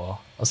Zealand for?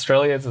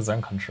 Australia is its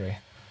own country.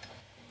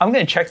 I'm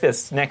going to check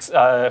this next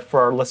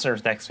for our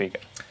listeners next week.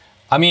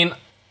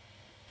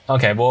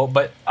 Okay, well,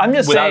 but I'm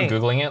just without saying,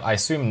 Googling it, I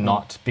assume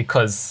not,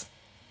 because...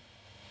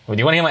 Well,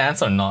 do you want to hear my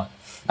answer or not?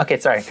 Okay,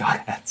 sorry. Go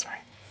ahead. Sorry.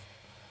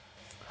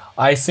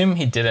 I assume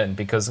he didn't,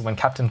 because when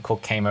Captain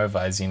Cook came over,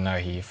 as you know,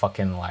 he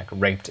fucking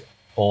raped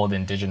all the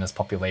indigenous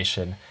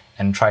population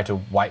and tried to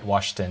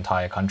whitewash the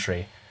entire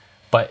country.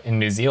 But in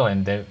New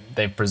Zealand,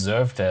 they've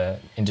preserved the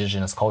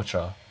indigenous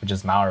culture, which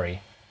is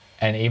Maori.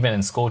 And even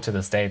in school to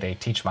this day, they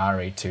teach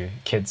Maori to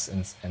kids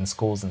in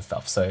schools and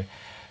stuff. So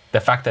the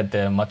fact that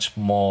they're much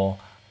more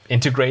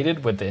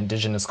integrated with the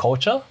indigenous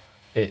culture,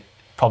 it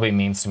probably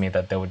means to me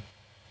that they were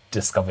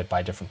discovered by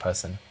a different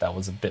person that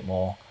was a bit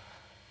more,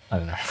 I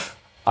don't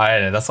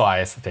know. That's why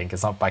I think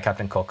it's not by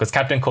Captain Cook. Because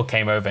Captain Cook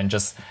came over and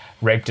just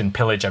raped and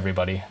pillaged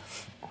everybody.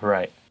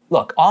 Right.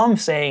 Look, all I'm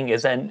saying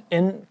is that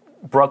in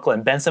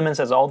Brooklyn, Ben Simmons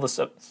has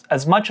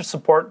as much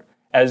support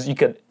as you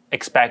could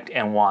expect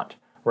and want,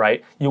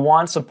 right? You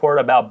want support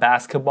about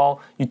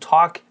basketball, you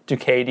talk to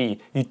KD,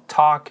 you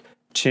talk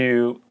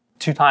to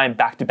two-time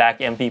back-to-back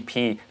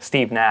MVP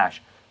Steve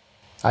Nash.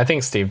 I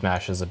think Steve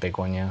Nash is a big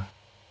one, yeah.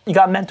 You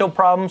got mental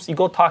problems, you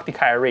go talk to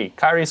Kyrie.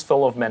 Kyrie's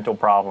full of mental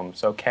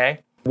problems, okay?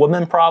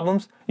 Women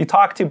problems, you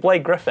talk to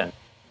Blake Griffin.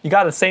 You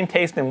got the same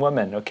taste in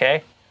women,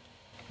 okay?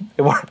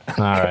 All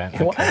right.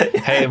 Okay.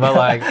 Hey, but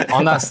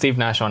on that Steve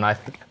Nash one,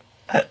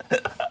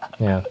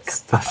 yeah,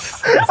 that's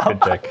a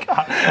good joke.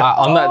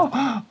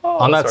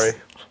 Sorry.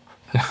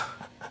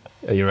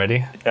 Are you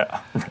ready? Yeah,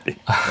 I'm ready.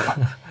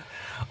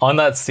 On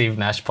that Steve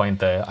Nash point,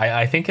 though,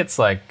 I think it's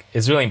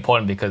really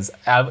important, because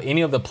out of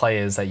any of the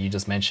players that you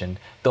just mentioned,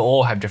 they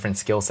all have different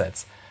skill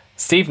sets.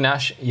 Steve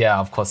Nash, yeah,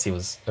 of course he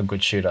was a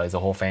good shooter, he's a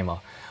Hall of Famer.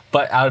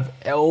 But out of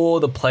all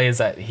the players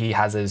that he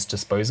has at his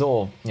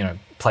disposal,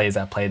 players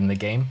that played in the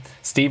game,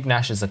 Steve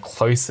Nash is the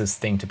closest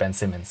thing to Ben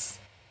Simmons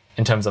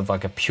in terms of a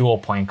pure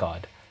point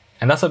guard.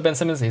 And that's what Ben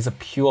Simmons is. He's a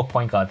pure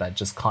point guard that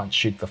just can't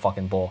shoot the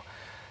fucking ball.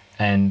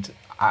 And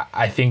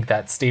I think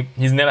that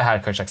he's never had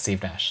a coach like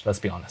Steve Nash, let's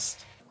be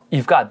honest.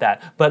 You've got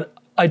that. But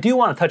I do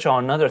want to touch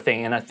on another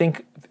thing, and I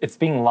think it's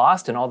being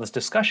lost in all this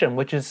discussion,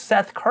 which is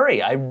Seth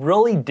Curry. I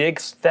really dig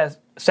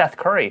Seth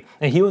Curry.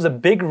 And he was a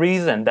big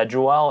reason that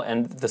Joel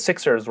and the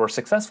Sixers were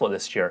successful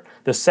this year.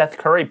 The Seth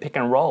Curry pick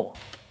and roll.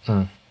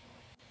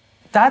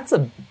 That's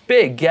a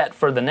big get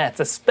for the Nets,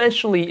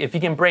 especially if you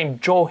can bring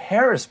Joe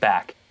Harris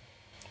back.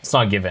 It's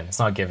not given. It's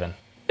not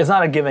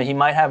a given. He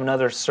might have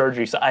another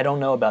surgery, so I don't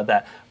know about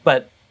that.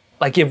 But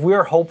if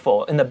we're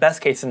hopeful, in the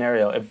best case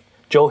scenario, if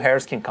Joe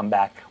Harris can come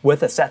back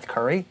with a Seth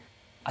Curry,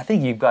 I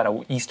think you've got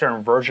an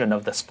Eastern version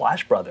of the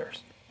Splash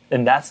Brothers.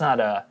 And that's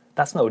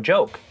no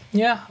joke.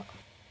 Yeah.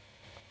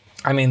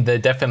 There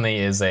definitely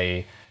is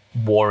a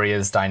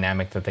Warriors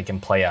dynamic that they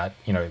can play at.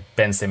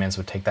 Ben Simmons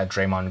would take that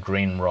Draymond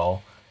Green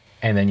role,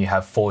 and then you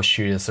have 4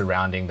 shooters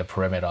surrounding the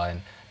perimeter,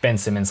 and Ben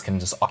Simmons can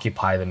just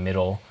occupy the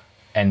middle,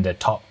 and the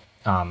top,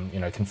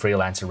 can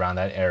freelance around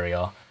that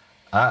area.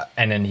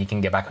 And then he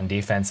can get back on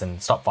defense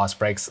and stop fast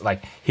breaks.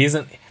 He's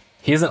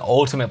an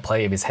ultimate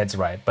player if his head's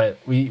right. But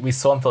we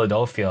saw in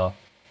Philadelphia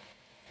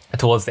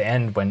towards the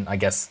end, when I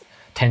guess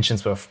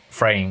tensions were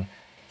fraying,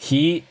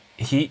 he's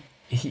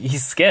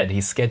scared.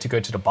 He's scared to go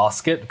to the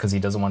basket because he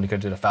doesn't want to go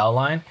to the foul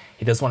line.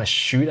 He doesn't want to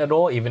shoot at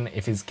all, even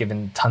if he's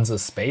given tons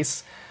of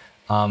space.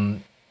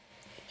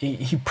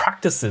 he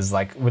practices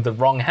like with the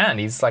wrong hand.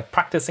 He's like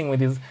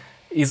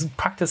he's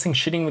practicing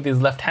shooting with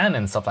his left hand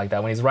and stuff like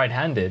that when he's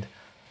right-handed.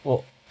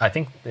 Well, I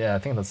think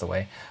that's the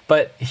way.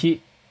 But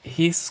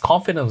his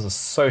confidence was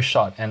so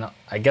shot, and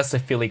I guess the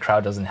Philly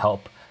crowd doesn't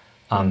help,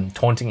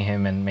 taunting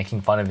him and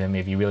making fun of him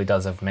if he really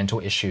does have mental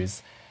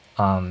issues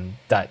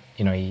that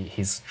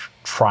he's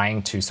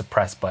trying to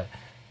suppress, but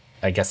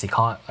I guess he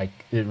can't. Like,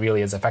 it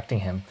really is affecting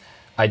him.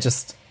 I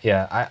kind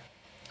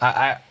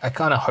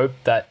of hope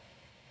that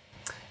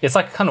it's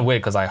like kind of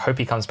weird because I hope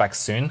he comes back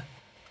soon,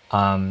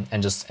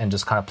 and just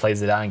kind of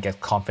plays it out and gets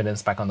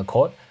confidence back on the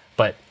court.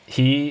 But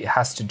he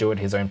has to do it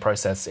his own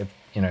process if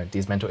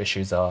these mental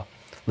issues are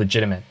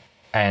legitimate,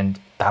 and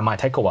that might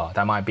take a while.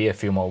 That might be a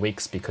few more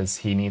weeks because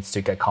he needs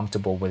to get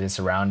comfortable with his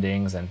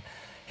surroundings, and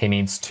he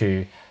needs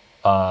to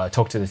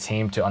talk to the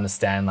team to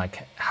understand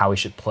like how he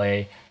should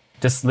play.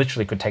 This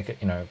literally could take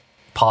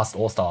past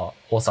All-Star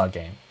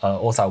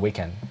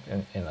weekend,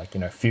 in like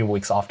a few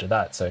weeks after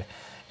that. So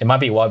it might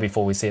be a while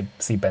before we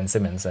see Ben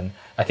Simmons, and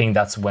I think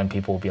that's when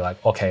people will be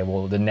like, okay,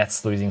 well, the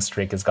Nets losing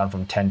streak has gone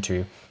from 10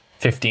 to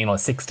 15 or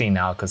 16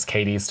 now because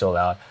KD is still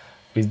out.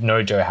 We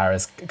know Joe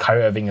Harris,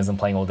 Kyrie Irving isn't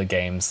playing all the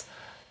games.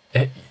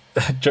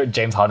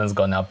 James Harden's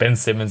gone now. Ben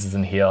Simmons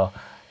isn't here.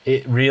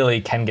 It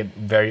really can get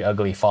very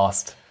ugly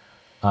fast,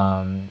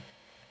 and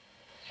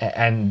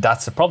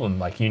that's the problem.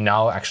 Like, you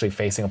now actually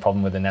facing a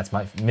problem where the Nets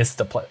might miss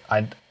the play.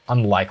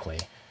 Unlikely,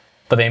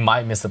 but they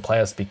might miss the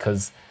playoffs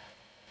because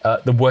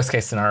the worst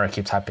case scenario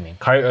keeps happening.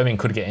 Kyrie Irving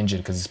could get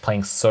injured because he's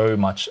playing so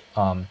much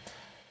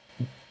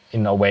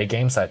in away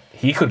games that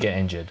he could get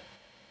injured.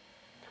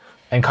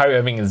 And Kyrie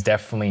Irving is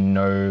definitely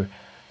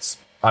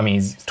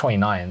he's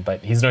 29,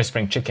 but he's no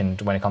spring chicken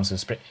when it comes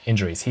to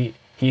injuries.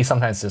 He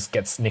sometimes just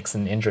gets nicks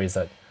and injuries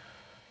that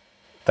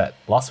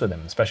last with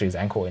him, especially his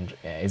ankle.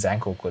 His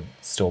ankle could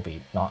still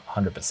be not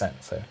 100%.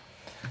 So,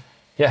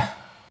 yeah.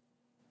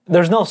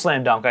 There's no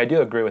slam dunk. I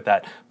do agree with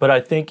that. But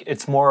I think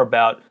it's more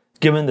about,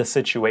 given the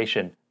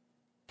situation.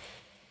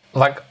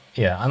 Like,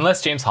 yeah,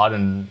 unless James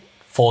Harden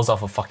falls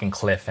off a fucking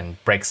cliff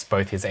and breaks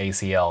both his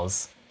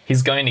ACLs,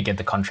 he's going to get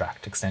the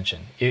contract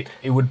extension. It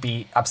would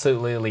be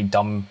absolutely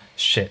dumb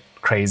shit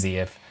crazy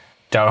if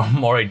Daryl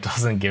Morey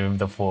doesn't give him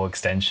the full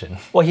extension.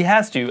 Well, he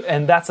has to,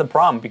 and that's a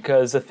problem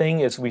because the thing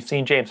is, we've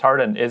seen James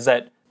Harden is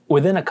that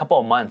within a couple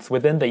of months,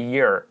 within the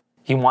year,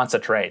 he wants a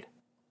trade.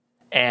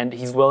 And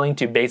he's willing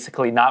to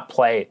basically not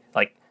play.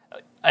 Like,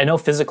 I know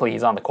physically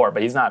he's on the court,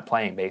 but he's not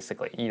playing,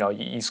 basically.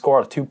 You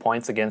score 2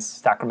 points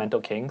against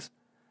Sacramento Kings.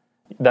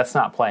 That's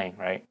not playing,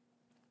 right?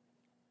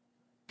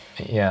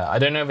 Yeah, I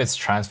don't know if it's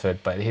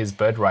transferred, but his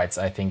bird rights,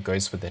 I think,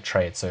 goes with the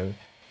trade. So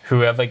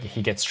whoever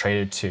he gets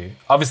traded to,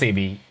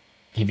 obviously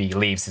if he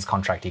leaves his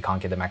contract, he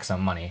can't get the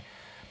maximum money.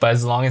 But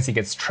as long as he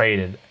gets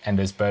traded and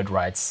those bird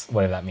rights,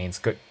 whatever that means,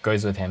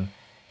 goes with him,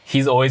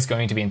 he's always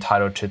going to be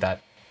entitled to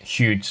that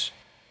huge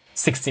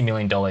 $60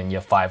 million in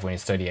year 5 when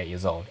he's 38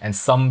 years old. And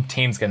some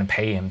team's going to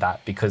pay him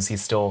that because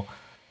he's still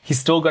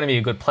going to be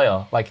a good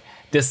player. Like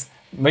this,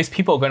 most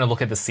people are going to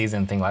look at the season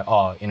and think like,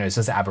 oh, it's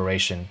just an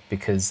aberration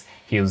because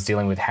he was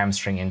dealing with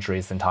hamstring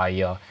injuries the entire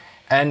year.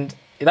 And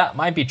that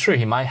might be true.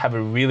 He might have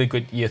a really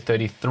good year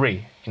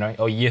 33,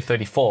 or year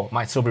 34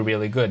 might still be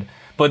really good.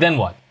 But then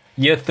what?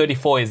 Year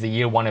 34 is the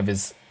year 1 of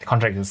his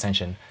contract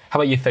extension. How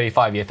about year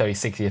 35, year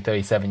 36, year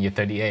 37, year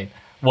 38?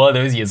 What are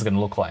those years going to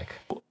look like?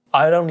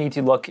 I don't need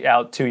to look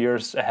out 2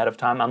 years ahead of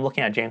time. I'm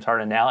looking at James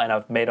Harden now, and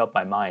I've made up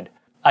my mind.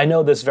 I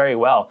know this very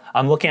well.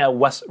 I'm looking at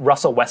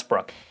Russell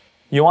Westbrook.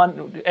 You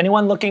want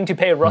anyone looking to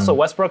pay Russell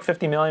Westbrook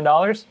 $50 million?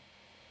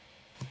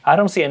 I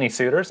don't see any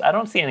suitors. I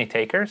don't see any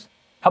takers.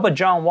 How about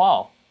John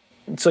Wall?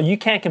 So you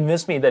can't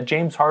convince me that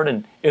James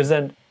Harden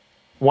isn't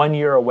 1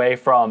 year away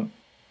from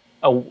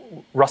a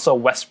Russell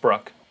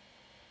Westbrook,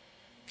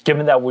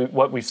 given that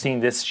what we've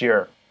seen this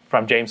year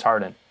from James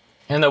Harden.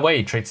 And the way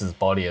he treats his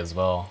body as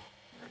well.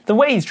 The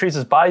way he treats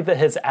his body,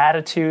 his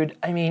attitude.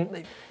 I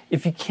mean,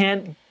 if you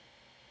can't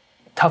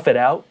tough it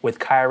out with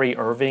Kyrie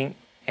Irving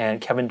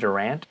and Kevin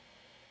Durant,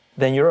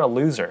 then you're a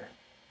loser.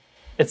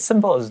 It's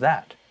simple as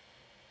that.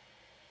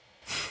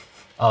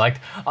 I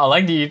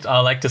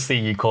like to see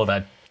you call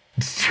that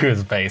to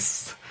his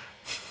face.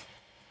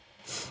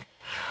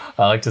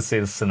 I like to see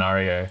the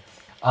scenario.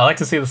 I like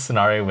to see the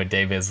scenario where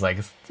Dave is like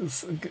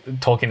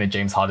talking to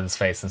James Harden's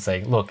face and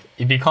saying, "Look,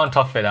 if you can't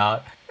tough it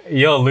out,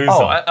 you're a loser."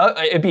 Oh,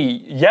 it'd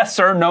be yes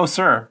sir, no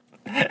sir.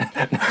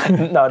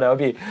 No, it'd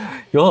be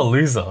you're a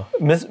loser,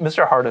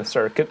 Mr. Harden,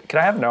 sir. Could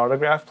I have an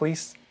autograph,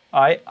 please?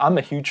 I'm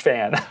a huge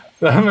fan.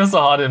 Mr.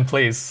 Harden,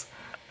 please.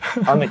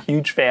 I'm a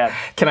huge fan.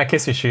 Can I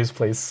kiss your shoes,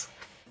 please?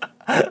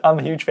 I'm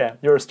a huge fan.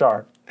 You're a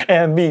star.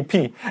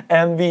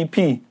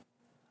 MVP.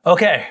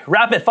 Okay,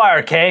 rapid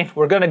fire, Kay.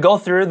 We're going to go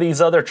through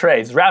these other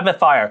trades. Rapid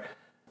fire.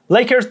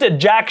 Lakers did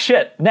jack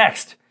shit.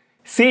 Next,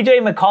 CJ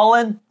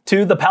McCollum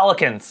to the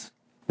Pelicans.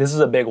 This is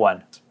a big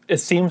one. It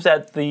seems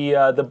that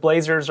the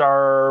Blazers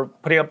are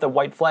putting up the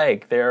white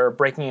flag. They're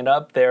breaking it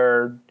up.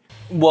 They're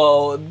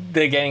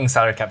getting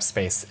salary cap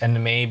space,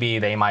 and maybe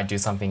they might do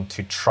something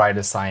to try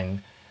to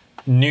sign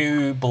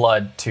new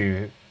blood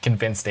to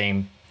convince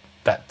Dame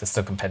that they're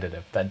still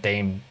competitive, that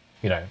Dame,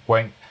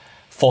 won't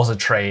force a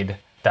trade,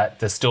 that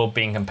they're still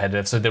being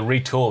competitive. So they're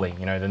retooling,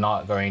 they're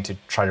not going to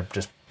try to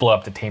just blow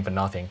up the team for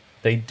nothing.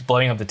 They're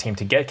blowing up the team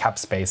to get cap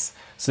space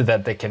so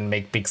that they can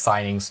make big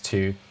signings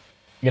to,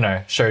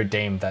 show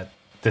Dame that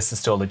this is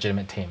still a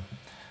legitimate team.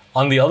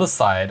 On the other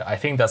side, I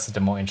think that's the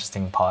more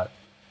interesting part.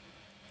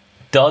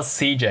 Does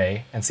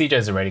CJ, and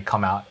CJ's already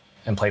come out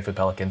and played for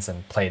Pelicans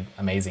and played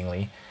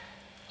amazingly,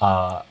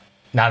 now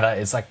that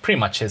it's like pretty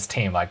much his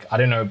team. Like, I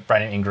don't know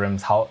Brandon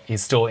Ingram's, how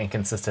he's still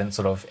inconsistent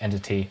sort of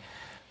entity,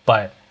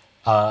 but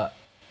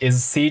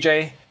is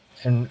CJ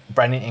and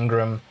Brandon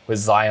Ingram with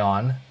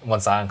Zion,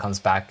 once Zion comes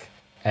back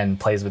and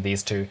plays with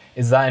these two,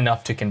 is that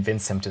enough to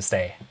convince him to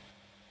stay?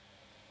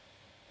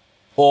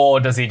 Or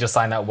does he just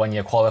sign that 1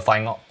 year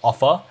qualifying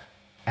offer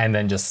and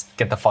then just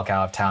get the fuck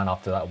out of town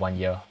after that 1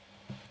 year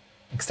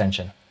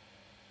extension?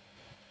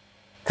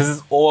 Because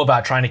it's all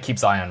about trying to keep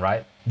Zion,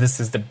 right?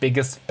 This is the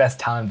biggest, best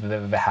talent that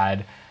they've ever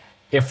had.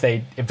 If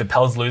the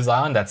Pels lose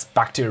Zion, that's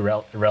back to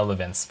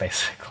irrelevance,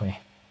 basically.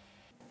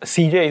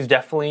 CJ is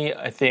definitely,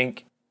 I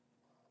think,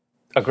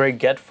 a great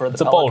get for the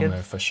Pelicans. It's a bold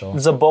move, for sure.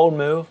 It's a bold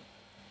move,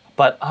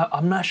 but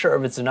I'm not sure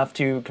if it's enough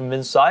to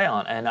convince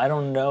Zion, and I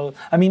don't know.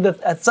 I mean,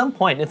 at some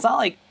point, it's not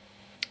like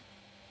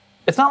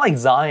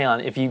Zion,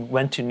 if he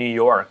went to New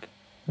York,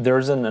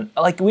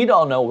 we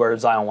don't know where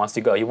Zion wants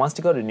to go. He wants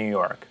to go to New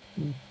York.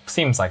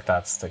 Seems like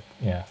that's the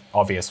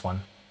obvious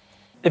one.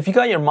 If you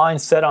got your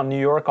mind set on New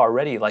York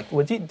already,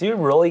 do you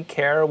really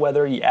care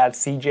whether you add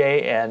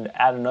CJ and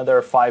add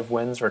another 5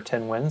 wins or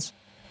 10 wins?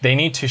 They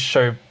need to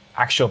show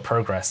actual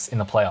progress in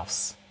the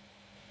playoffs.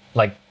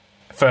 Like,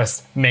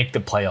 first, make the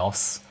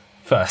playoffs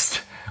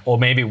first, or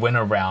maybe win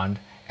a round,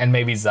 and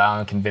maybe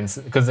Zion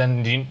convinces. Because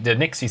then the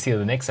Knicks, you see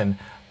the Knicks, and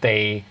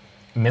they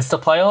miss the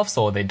playoffs,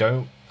 or they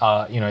don't,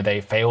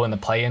 they fail in the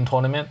play-in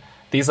tournament.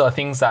 These are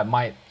things that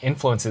might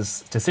influence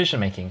his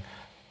decision-making.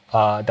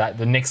 That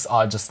the Knicks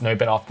are just no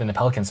better off than the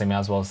Pelicans. They may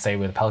as well stay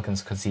with the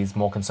Pelicans because he's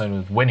more concerned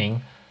with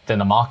winning than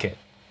the market.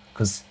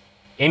 Because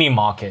any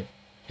market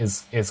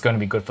is going to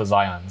be good for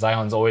Zion.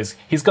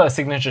 He's got a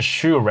signature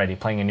shoe already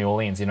playing in New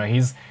Orleans.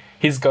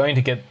 He's going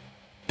to get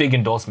big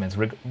endorsements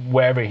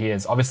wherever he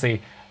is.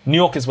 Obviously, New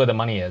York is where the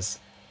money is,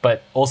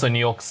 but also New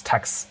York's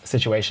tax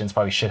situation is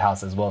probably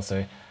shithouse as well.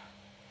 So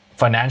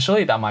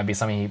financially, that might be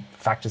something he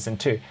factors in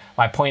too.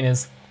 My point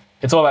is,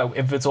 if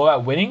it's all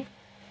about winning,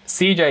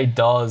 CJ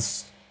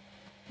does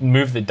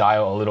move the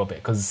dial a little bit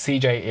because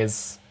CJ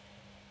is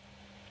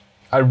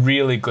a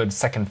really good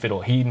second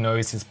fiddle. He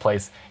knows his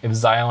place. If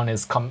Zion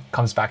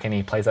comes back and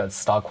he plays at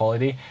star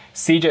quality,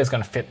 CJ is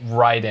going to fit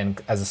right in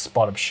as a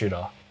spot-up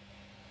shooter.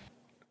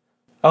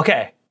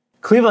 Okay,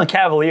 Cleveland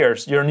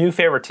Cavaliers, your new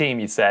favorite team,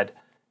 you said.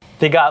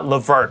 They got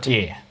LeVert.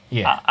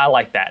 Yeah. I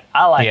like that.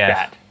 I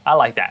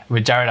like that.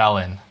 With Jared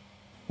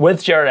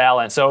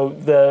Allen. So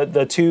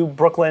the two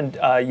Brooklyn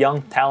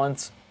young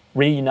talents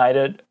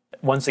reunited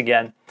once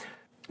again.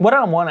 What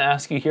I want to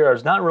ask you here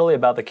is not really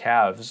about the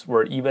Cavs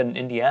or even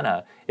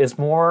Indiana. It's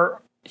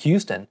more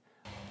Houston.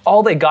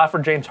 All they got for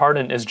James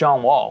Harden is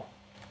John Wall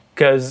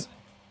because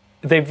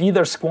they've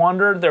either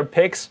squandered their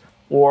picks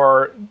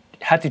or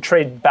had to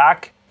trade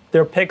back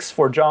their picks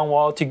for John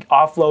Wall to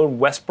offload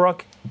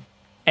Westbrook.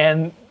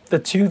 And the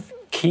two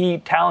key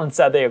talents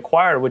that they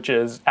acquired, which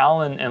is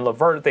Allen and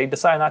LeVert, they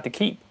decided not to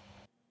keep.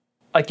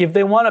 Like, if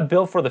they want to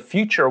build for the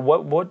future,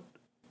 what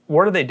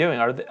are they doing?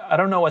 I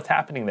don't know what's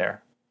happening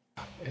there.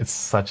 It's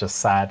such a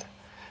sad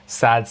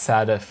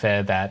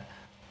affair that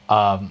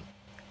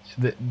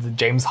the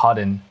James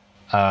Harden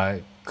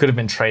could have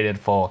been traded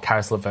for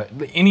Caris LeVert.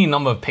 Any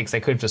number of picks, they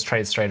could have just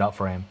traded straight up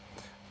for him.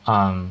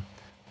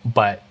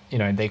 But,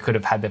 they could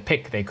have had the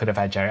pick. They could have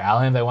had Jared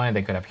Allen if they wanted.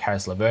 They could have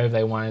Caris LeVert if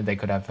they wanted. They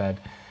could have had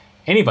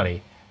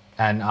anybody.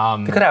 And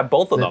they could have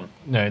both of them.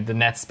 No, the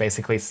Nets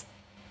basically,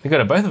 they could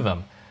have both of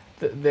them.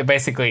 They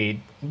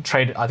basically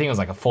traded, I think it was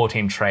like a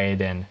 4-team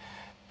trade, and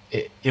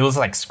it was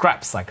like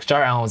scraps. Like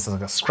Jared Allen was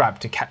like a scrap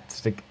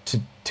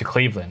to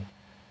Cleveland,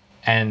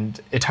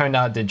 and it turned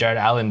out that Jared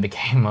Allen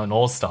became an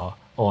all-star,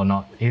 or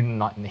not.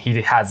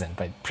 He hasn't,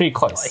 but pretty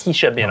close. He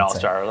should be an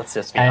all-star. Let's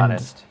just be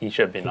honest. He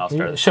should be an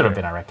all-star. He should have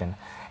been, I reckon.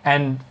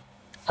 And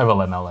over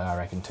LaMelo, I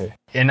reckon too.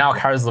 And now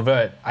Caris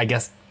LeVert, I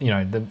guess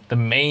the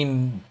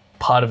main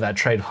part of that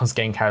trade was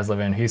getting Caris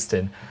LeVert in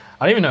Houston.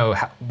 I don't even know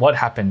what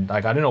happened.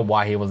 Like, I don't know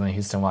why he wasn't in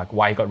Houston, like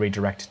why he got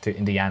redirected to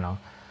Indiana.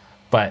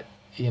 But,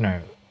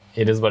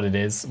 it is what it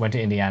is. Went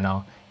to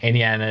Indiana.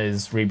 Indiana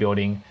is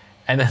rebuilding.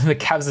 And then the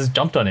Cavs just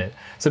jumped on it.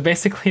 So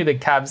basically the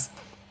Cavs,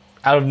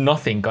 out of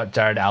nothing, got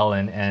Jared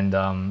Allen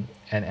and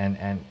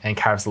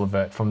Caris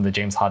LeVert from the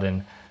James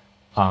Harden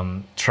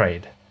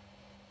trade.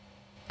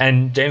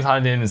 And James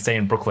Harden didn't even stay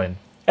in Brooklyn.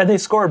 And they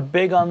scored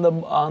big on the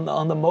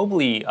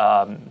Mobley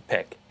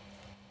pick.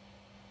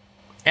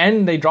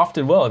 And they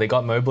drafted well. They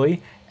got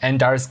Mobley, and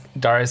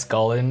Darius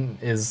Garland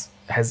is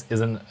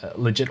a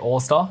legit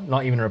all-star,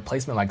 not even a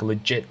replacement, like a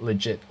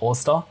legit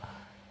all-star.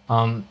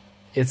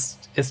 It's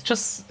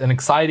just an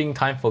exciting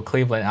time for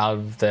Cleveland out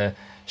of the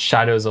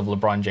shadows of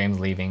LeBron James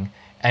leaving,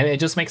 and it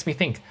just makes me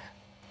think: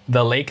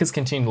 the Lakers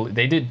continue.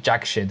 They did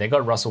jack shit. They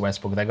got Russell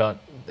Westbrook. They got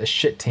a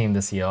shit team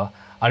this year.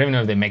 I don't even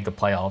know if they make the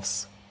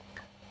playoffs.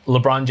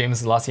 LeBron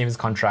James' last year of his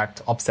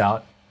contract opts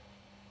out.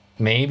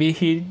 Maybe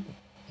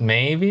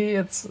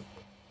it's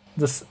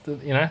this,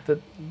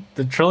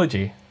 the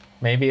trilogy.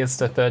 Maybe it's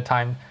the third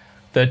time's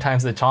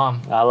the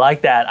charm. I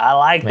like that.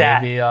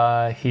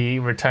 Maybe he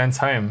returns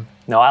home.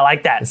 No, I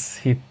like that.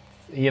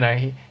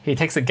 He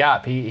takes a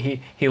gap.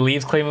 He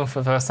leaves Cleveland for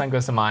the first time,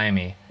 goes to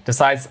Miami,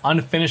 decides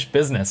unfinished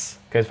business,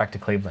 goes back to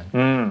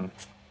Cleveland.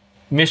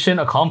 Mission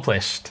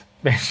accomplished.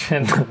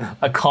 Mission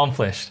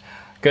accomplished.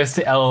 Goes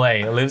to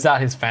LA, lives out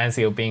his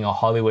fantasy of being a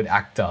Hollywood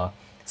actor.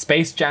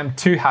 Space Jam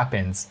 2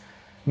 happens.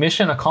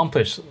 Mission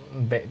accomplished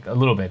a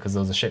little bit because it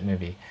was a shit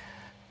movie.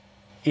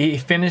 He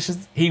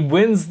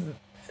wins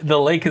the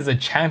Lakers a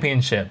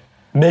championship.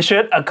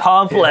 Mission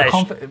accomplished.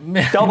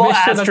 Double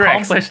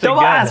asterisks.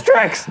 Double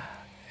asterisks.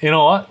 You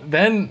know what?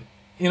 Then,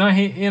 he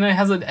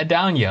has a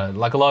down year.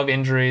 Like a lot of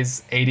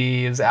injuries. AD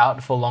is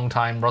out for a long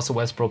time. Russell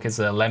Westbrook is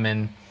a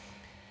lemon.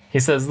 He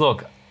says,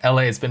 look,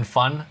 LA, it's been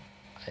fun.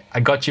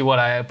 I got you what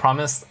I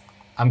promised.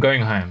 I'm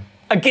going home.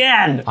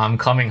 Again. I'm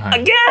coming home.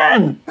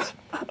 Again.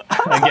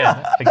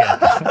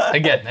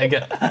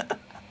 Again.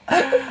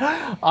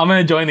 I'm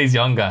going to join these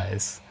young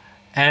guys.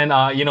 And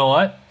you know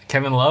what?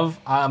 Kevin Love,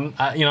 I'm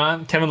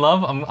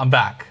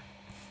back.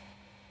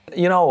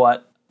 You know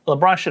what?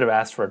 LeBron should have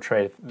asked for a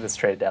trade this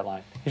trade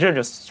deadline. He should have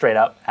just straight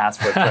up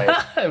asked for a trade.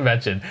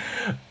 Imagine.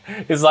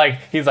 He's like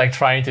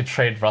trying to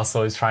trade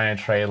Russell. He's trying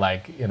to trade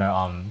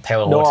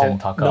Taylor Horton,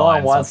 Tucker. No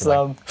one wants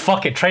them.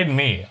 Fuck it, trade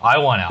me. I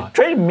want out.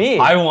 Trade me.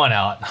 I want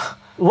out.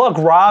 Look,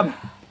 Rob,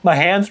 my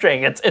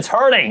hamstring, it's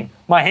hurting.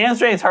 My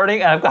hamstring is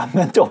hurting, and I've got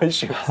mental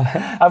issues.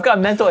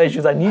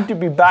 I need to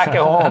be back at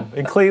home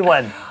in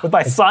Cleveland with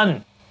my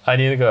son. I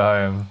need to go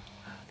home.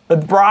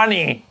 With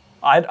Bronny.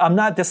 I'm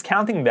not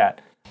discounting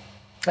that.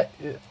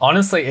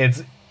 Honestly,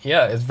 it's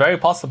very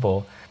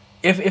possible.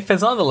 If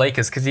it's not the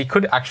Lakers, because he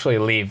could actually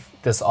leave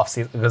this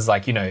offseason, because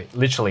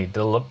literally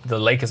the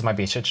Lakers might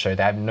be a shit show.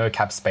 They have no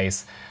cap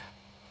space.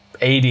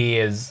 AD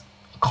is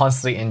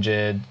constantly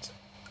injured,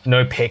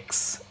 no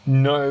picks,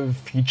 no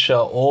future.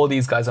 All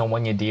these guys on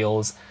 1-year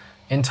deals.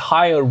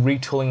 Entire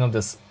retooling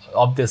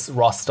of this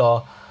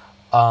roster.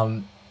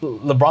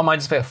 LeBron might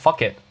just be like,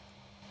 fuck it.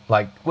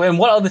 And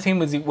what other team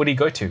would he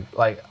go to?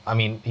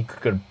 He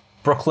could go to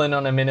Brooklyn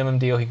on a minimum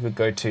deal. He could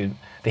go to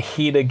the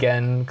Heat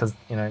again because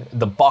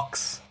the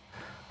Bucks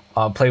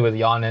play with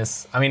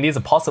Giannis. These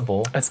are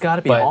possible. It's got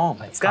to be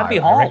home. It's got to be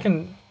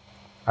home.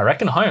 I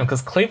reckon home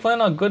because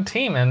Cleveland are a good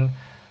team and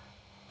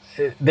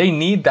they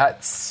need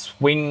that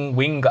swing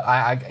wing.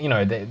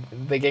 They're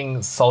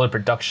getting solid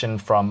production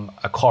from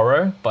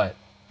Okoro, but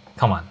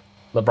come on,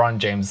 LeBron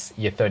James,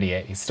 year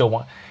 38.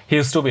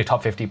 He'll still be a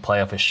top 50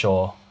 player for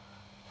sure.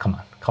 Come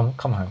on,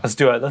 come home. Let's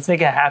do it. Let's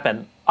make it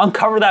happen.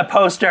 Uncover that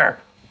poster.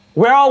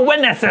 We're all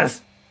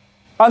witnesses.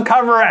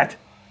 Uncover it.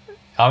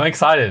 I'm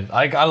excited.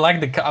 I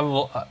like the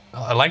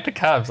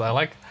Cavs.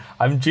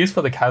 I'm juiced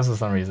for the Cavs for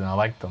some reason. I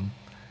like them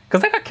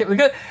because they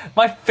got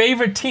my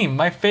favorite team.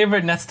 My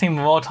favorite Nets team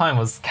of all time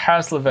was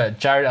Karis LeVert,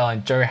 Jared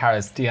Allen, Joe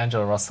Harris,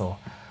 D'Angelo Russell.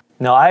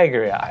 No, I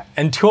agree.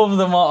 And two of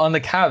them are on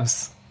the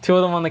Cavs.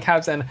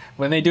 And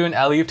when they do an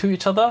alley-oop to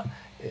each other,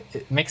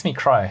 it makes me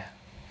cry.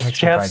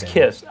 Chef's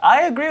kiss.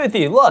 I agree with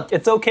you. Look,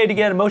 it's okay to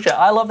get emotional.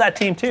 I love that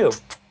team too.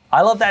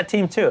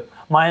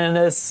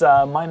 Minus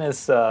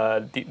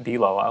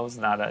D'Lo. I was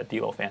not a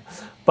D'Lo fan,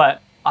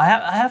 but I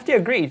have to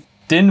agree.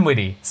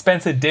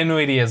 Spencer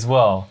Dinwiddie as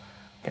well.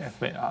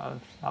 Okay,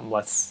 I'm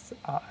less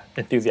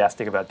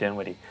enthusiastic about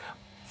Dinwiddie,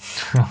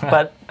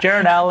 but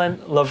Jared Allen,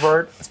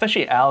 LeVert,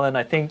 especially Allen.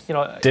 I think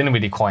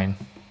Dinwiddie coin.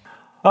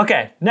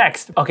 Okay,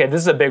 next. Okay,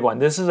 this is a big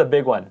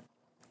one.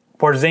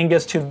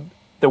 Porzingis to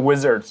the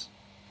Wizards.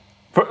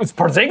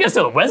 Porzingis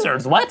to the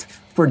Wizards? What?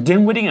 For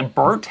Dinwiddie and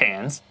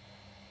Bertans?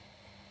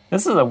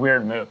 This is a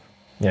weird move.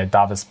 Yeah,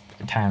 Davis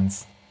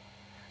Bertans.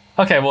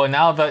 Okay, well,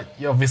 now that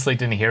you obviously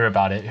didn't hear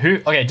about it,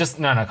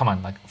 come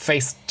on,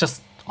 face,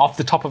 just off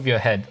the top of your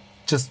head,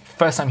 just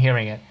first time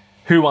hearing it,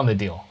 who won the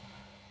deal?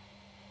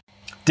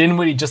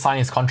 Dinwiddie just signed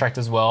his contract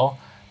as well.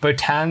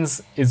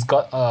 Bertans has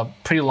got a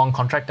pretty long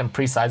contract and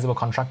pretty sizable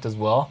contract as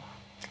well.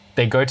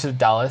 They go to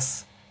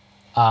Dallas,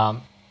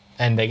 but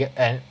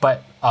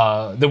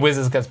the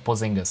Wizards gets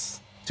Porzingis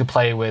to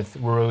play with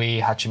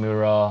Rui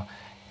Hachimura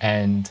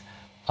and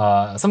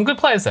some good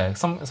players there.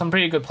 Some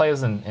pretty good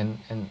players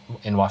in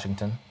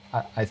Washington,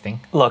 I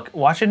think. Look,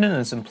 Washington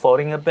is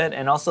imploding a bit,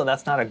 and also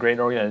that's not a great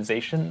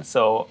organization.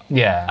 So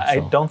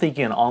I don't think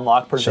you can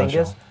unlock Porzingis.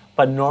 Sure.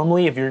 But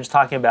normally, if you're just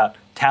talking about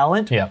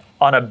talent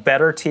on a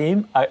better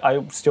team,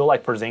 I still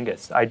like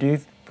Porzingis. I do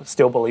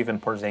still believe in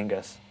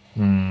Porzingis.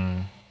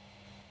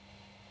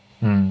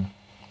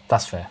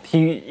 That's fair.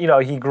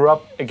 He grew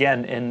up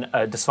again in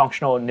a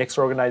dysfunctional Knicks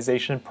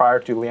organization prior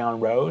to Leon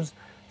Rose,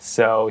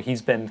 so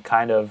he's been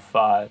kind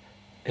of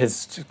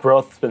his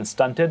growth's been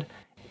stunted.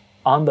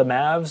 On the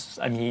Mavs,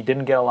 he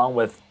didn't get along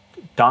with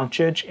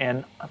Doncic,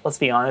 and let's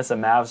be honest, the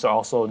Mavs are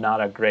also not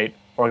a great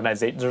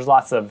organization. There's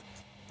lots of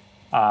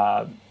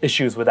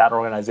issues with that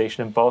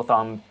organization, both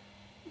on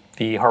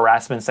the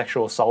harassment,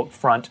 sexual assault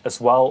front, as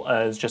well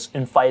as just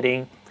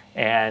infighting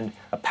and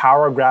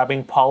power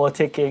grabbing,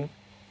 politicking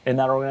in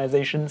that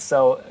organization.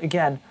 So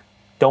again,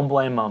 don't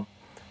blame him.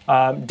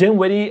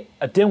 Dinwiddie,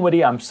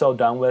 I'm so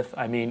done with.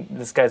 I mean,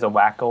 this guy's a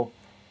wacko.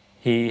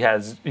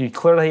 He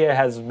clearly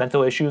has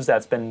mental issues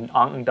that's been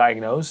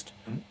undiagnosed.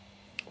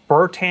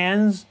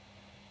 Bertans,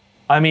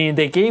 I mean,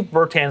 they gave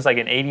Bertans like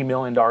an $80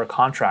 million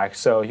contract,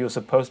 so he was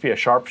supposed to be a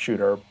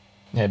sharpshooter.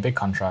 Yeah, big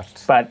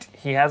contract. But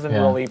he hasn't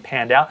really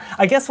panned out.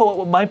 I guess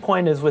what my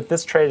point is with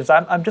this trade is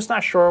I'm just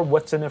not sure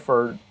what's in it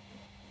for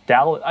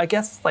Dallas. I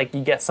guess like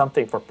you get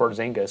something for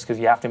Porzingis because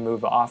you have to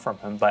move off from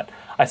him. But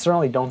I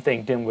certainly don't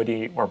think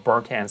Dinwiddie or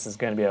Bertans is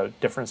going to be a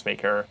difference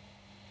maker.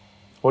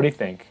 What do you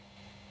think?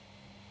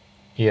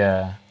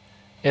 Yeah,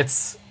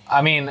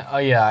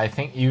 I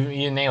think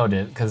you nailed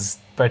it because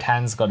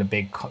Bertans got a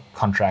big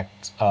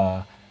contract.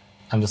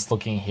 I'm just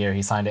looking here.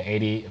 He signed a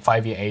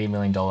 5-year, $80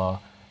 million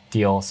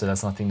deal, so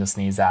that's nothing to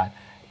sneeze at.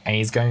 And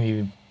he's going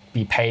to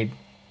be paid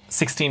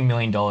 $16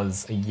 million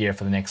a year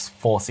for the next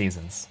 4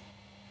 seasons.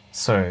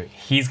 So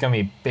he's going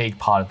to be a big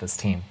part of this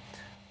team.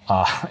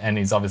 And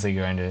he's obviously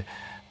going to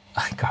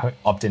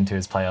opt into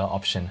his player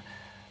option.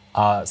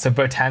 So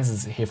Bertans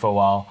is here for a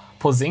while.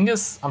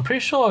 Porzingis, I'm pretty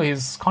sure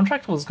his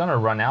contract was going to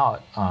run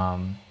out.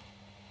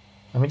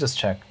 Let me just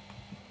check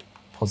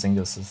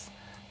Porzingis'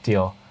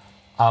 deal.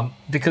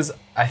 Because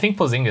I think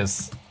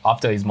Porzingis,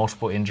 after his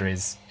multiple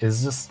injuries,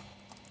 is just...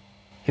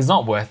 He's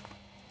not worth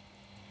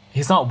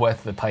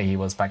the player he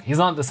was back. He's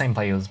not the same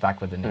player he was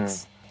back with the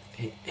Knicks.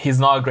 He's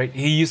not a great...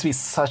 He used to be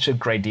such a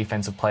great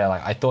defensive player.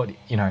 Like, I thought,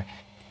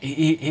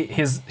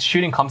 his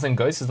shooting comes and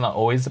goes. He's not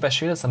always the best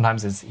shooter.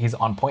 Sometimes he's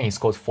on point. He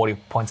scores 40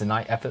 points a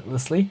night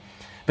effortlessly.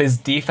 But his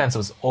defense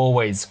was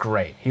always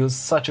great. He was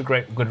such a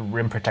good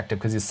rim protector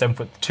because he's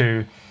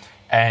 7'2",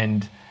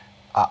 and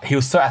he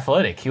was so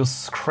athletic. He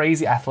was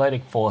crazy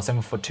athletic for a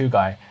 7'2"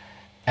 guy.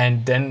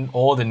 And then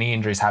all the knee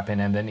injuries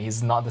happen, and then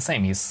he's not the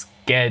same. He's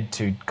scared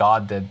to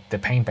guard the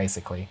paint,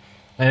 basically.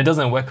 And it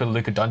doesn't work with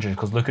Luka Doncic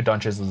because Luka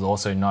Doncic is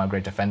also not a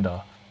great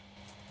defender.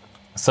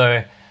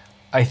 So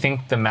I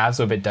think the Mavs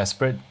were a bit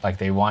desperate. Like,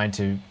 they wanted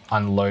to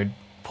unload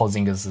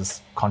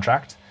Porzingis'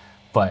 contract,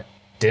 but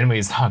Dinwiddie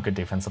is not a good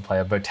defensive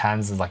player.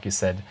 Bertans is, like you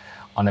said,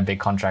 on a big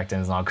contract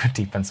and is not a good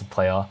defensive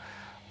player.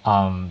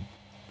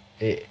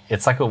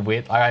 It's like a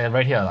weird... I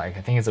read here, like,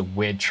 I think it's a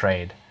weird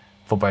trade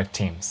for both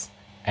teams.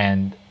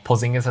 And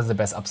Porzingis has the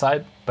best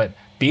upside, but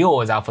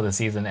Beal is out for the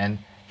season, and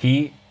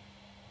he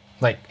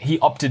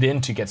opted in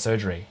to get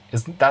surgery.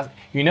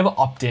 You never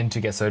opt in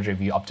to get surgery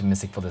if you're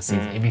optimistic for the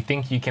season. If you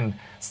think you can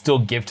still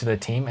give to the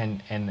team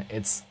and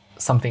it's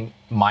something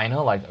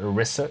minor like a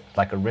wrist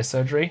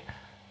surgery,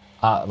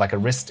 like a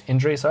wrist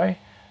injury, sorry.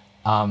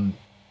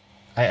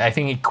 I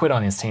think he quit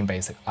on his team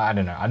basically. I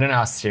don't know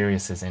how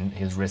serious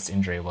his wrist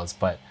injury was,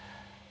 but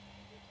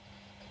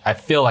I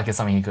feel like it's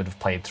something he could have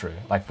played through,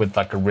 like with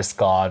like a wrist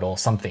guard or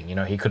something.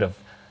 He could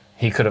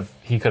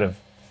have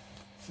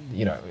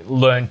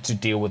learned to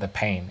deal with the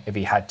pain if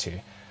he had to,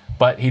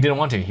 but he didn't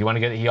want to.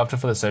 He opted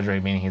for the surgery,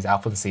 meaning he's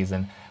out for the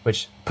season,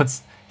 which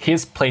puts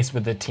his place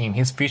with the team,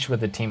 his future with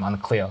the team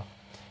unclear.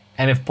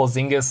 And if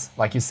Porzingis,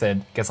 like you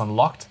said, gets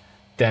unlocked,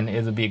 then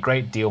it'll be a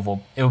great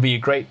deal it'll be a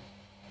great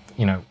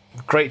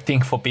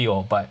thing for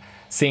Beal. But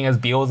seeing as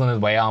Beal's on his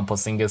way out and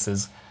Porzingis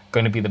is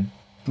going to be the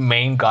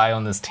main guy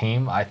on this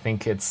team, I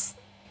think it's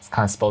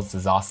kind of spells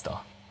disaster.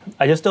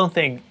 I just don't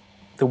think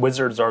the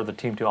Wizards are the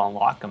team to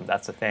unlock him.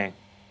 That's the thing.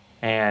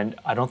 And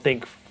I don't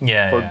think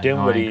for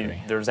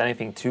Dinwiddie there's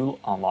anything to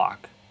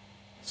unlock.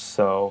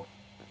 So...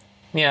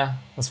 Yeah,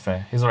 that's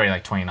fair. He's already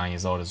like 29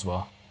 years old as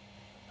well.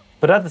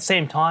 But at the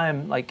same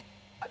time, like,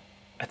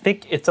 I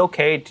think it's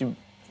okay to...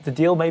 The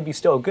deal may be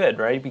still good,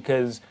 right?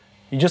 Because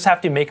you just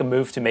have to make a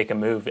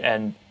move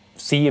and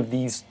see if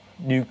these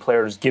new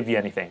players give you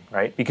anything,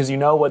 right? Because you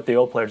know what the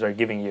old players are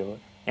giving you,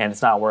 and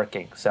it's not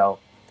working. So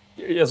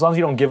as long as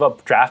you don't give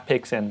up draft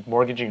picks and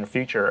mortgaging your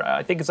future,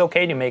 I think it's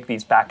okay to make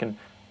these back and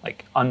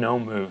like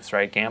unknown moves,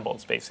 right?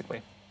 Gambles,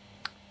 basically.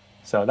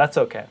 So that's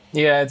okay.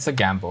 Yeah, it's a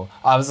gamble.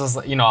 I was just,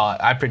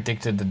 I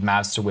predicted the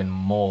Mavs to win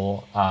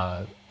more.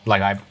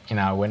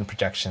 Win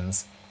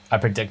projections, I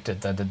predicted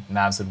that the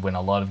Mavs would win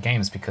a lot of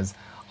games because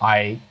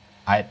I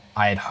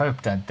had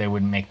hoped that they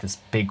would make this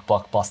big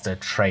blockbuster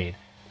trade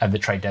at the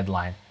trade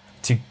deadline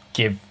to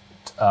give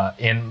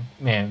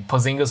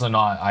Porzingis or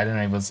not, I don't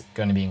know if it was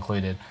going to be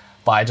included,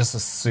 but I just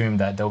assumed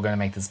that they were going to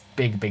make this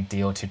big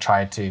deal to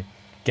try to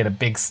get a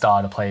big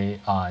star to play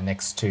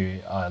next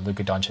to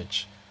Luka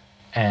Doncic.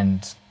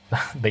 And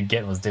the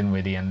get was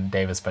Dinwiddie and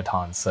Davis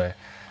Bertans. So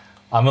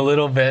I'm a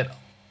little bit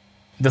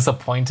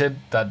disappointed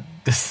that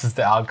this is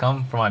the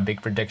outcome for my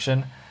big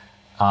prediction.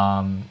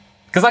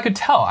 Because I could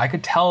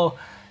tell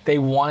they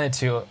wanted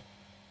to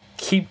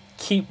keep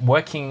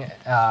working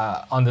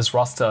on this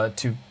roster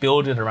to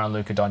build it around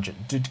Luka Doncic,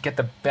 to get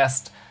the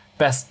best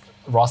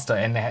roster.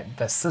 And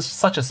there's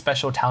such a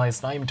special talent.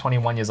 It's not even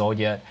 21 years old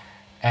yet.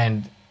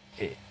 And,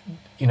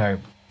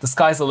 the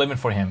sky's the limit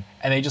for him,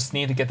 and they just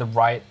need to get the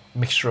right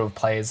mixture of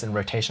players and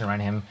rotation around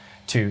him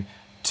to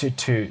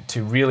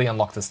really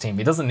unlock this team.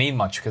 He doesn't need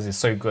much because he's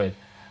so good,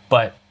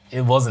 but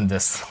it wasn't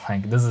this.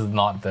 Like this was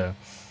not the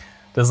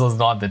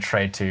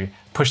trade to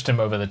push them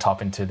over the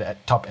top into the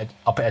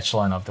upper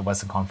echelon of the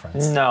Western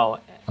Conference. No,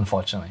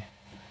 unfortunately,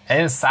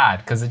 and it's sad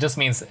because it just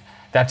means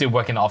they have to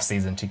work in the off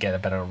season to get a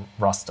better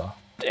roster.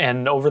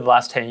 And over the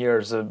last 10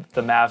 years, the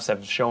Mavs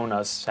have shown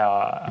us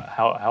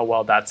how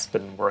well that's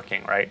been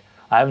working, right?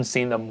 I haven't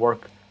seen them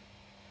work.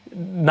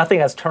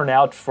 Nothing has turned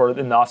out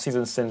in the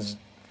offseason since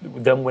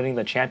them winning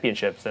the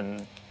championships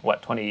in,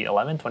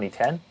 2011,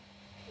 2010?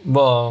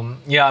 Well,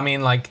 yeah, I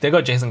mean, like, they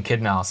got Jason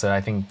Kidd now, so I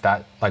think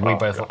that, like, we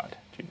both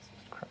Jesus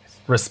Christ.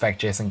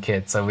 respect Jason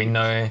Kidd. So we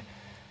know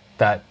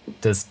that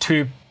there's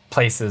two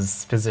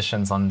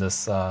positions on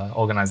this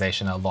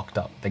organization are locked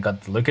up. They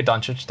got Luka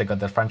Doncic, they got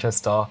the franchise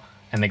star,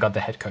 and they got the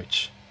head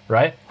coach,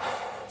 right?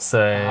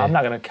 So I'm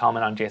not going to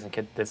comment on Jason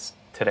Kidd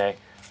today,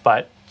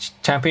 but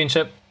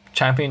championship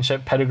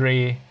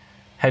pedigree,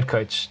 head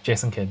coach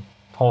Jason Kidd,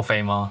 Hall of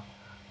Famer,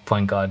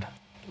 point guard,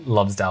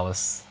 loves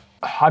Dallas.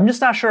 I'm just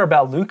not sure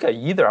about Luka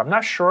either. I'm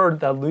not sure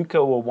that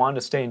Luka will want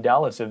to stay in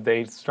Dallas if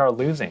they start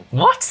losing.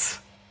 What?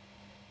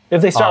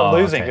 If they start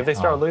losing. Okay. If they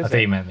start losing. I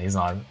think you meant he's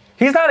not.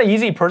 He's not an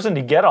easy person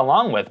to get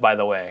along with, by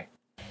the way.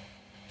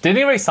 Didn't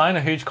he already sign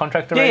a huge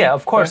contract already? Yeah,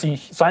 of course. He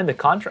signed the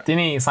contract.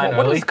 Didn't he sign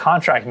What early? does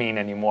contract mean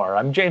anymore?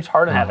 I mean, James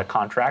Harden had a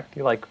contract.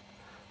 He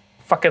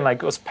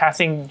was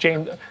passing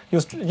James.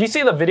 You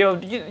see the video?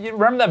 You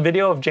remember that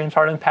video of James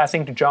Harden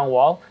passing to John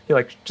Wall? He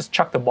just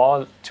chucked the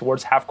ball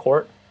towards half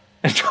court,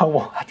 and John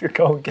Wall had to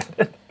go and get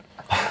it.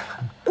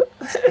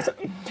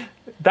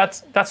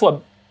 That's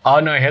what. Oh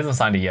no, he hasn't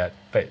signed it yet.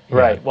 But yeah.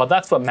 Right. Well,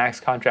 that's what max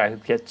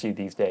contract gets you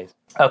these days.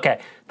 Okay.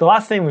 The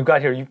last thing we've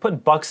got here, you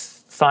put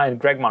Bucks signed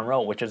Greg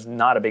Monroe, which is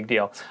not a big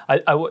deal.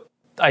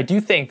 I do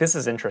think this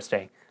is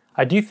interesting.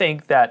 I do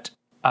think that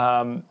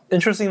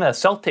interesting that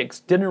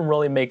Celtics didn't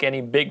really make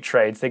any big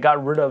trades. They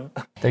got rid of.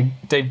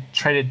 They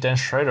traded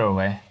Dennis Schroeder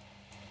away.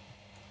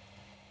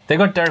 They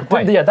got Derek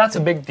White. Yeah, that's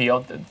a big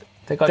deal.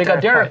 They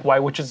got Derek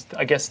White, which is,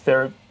 I guess,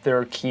 their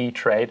key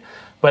trade.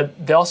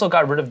 But they also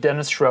got rid of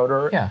Dennis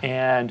Schroeder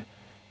and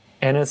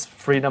Enes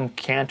Freedom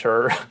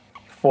Cantor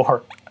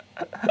for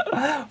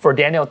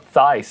Daniel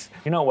Theis.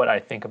 You know what I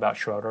think about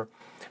Schroeder?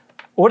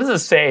 What does it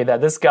say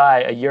that this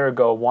guy a year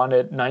ago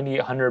wanted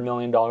 $100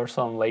 million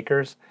from the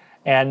Lakers?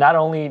 And not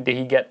only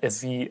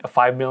is he a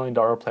 $5 million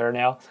player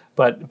now,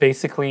 but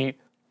basically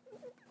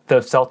the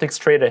Celtics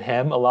traded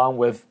him along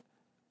with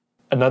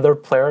another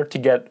player to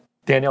get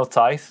Daniel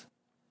Theis.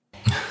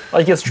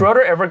 Like, is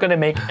Schroeder ever going to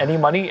make any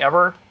money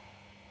ever?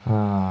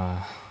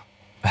 Dan,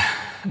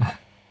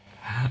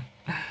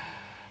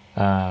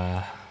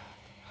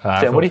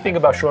 what do you think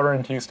about Schroeder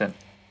in Houston?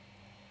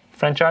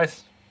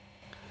 Franchise?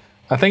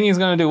 I think he's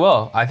going to do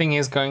well. I think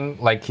he's going,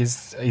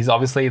 he's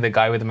obviously the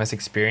guy with the most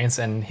experience,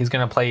 and he's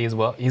going to play as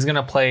well. He's going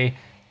to play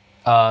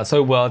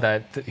so well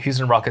that the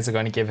Houston Rockets are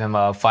going to give him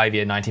a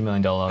 5-year, $90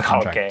 million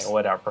contract. Okay,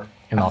 whatever.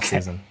 In the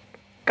offseason.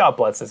 God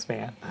bless this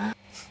man.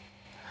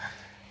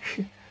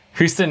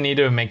 Houston need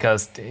to make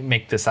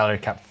the salary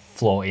cap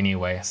floor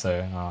anyway,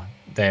 so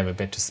they have a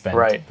bit to spend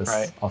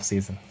this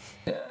offseason.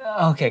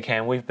 Okay,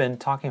 Kayne, we've been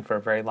talking for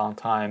a very long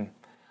time.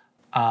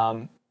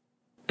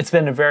 It's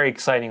been a very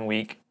exciting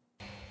week.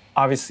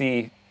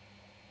 Obviously,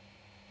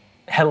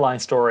 headline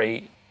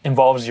story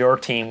involves your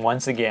team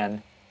once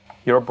again,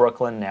 your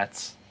Brooklyn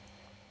Nets.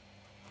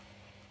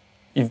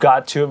 You've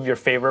got two of your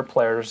favorite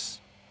players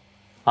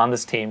on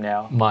this team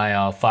now.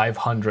 My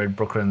 500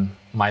 Brooklyn,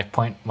 my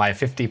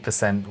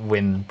 50%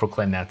 win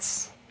Brooklyn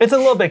Nets. It's a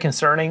little bit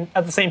concerning.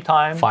 At the same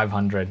time,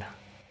 500.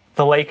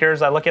 The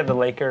Lakers, I look at the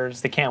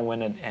Lakers, they can't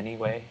win it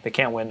anyway. They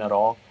can't win at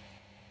all.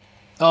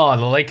 Oh,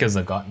 the Lakers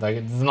are gone.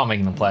 They're not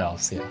making the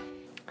playoffs, yeah.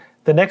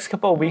 The next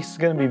couple of weeks is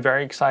going to be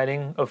very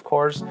exciting, of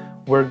course.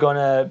 We're going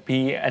to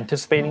be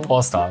anticipating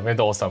All-Star. We have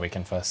the All-Star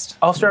weekend first.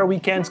 All-Star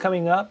weekend's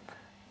coming up,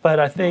 but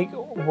I think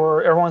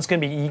everyone's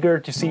going to be eager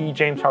to see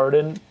James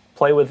Harden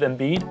play with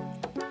Embiid.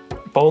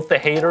 Both the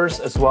haters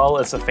as well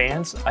as the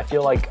fans. I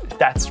feel like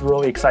that's a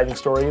really exciting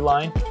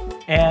storyline.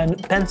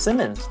 And Ben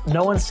Simmons.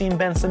 No one's seen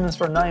Ben Simmons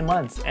for 9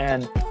 months,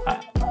 and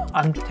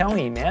I'm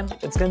telling you, man,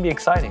 it's going to be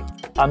exciting.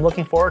 I'm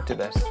looking forward to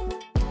this.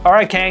 All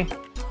right, Kayne.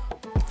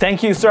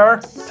 Thank you, sir.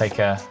 Take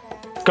care.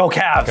 Go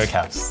Cavs. Go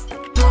Cavs.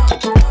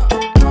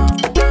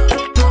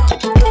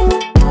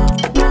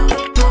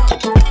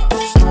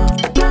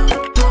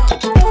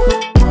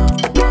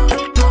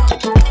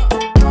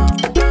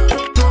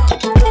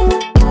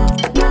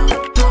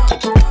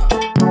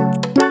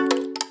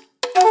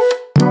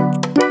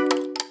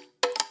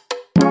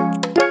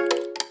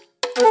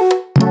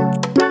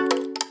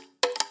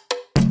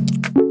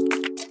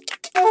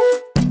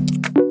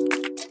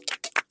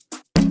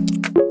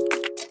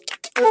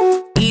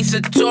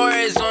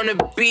 Torres on the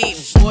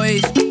beat,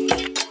 boys.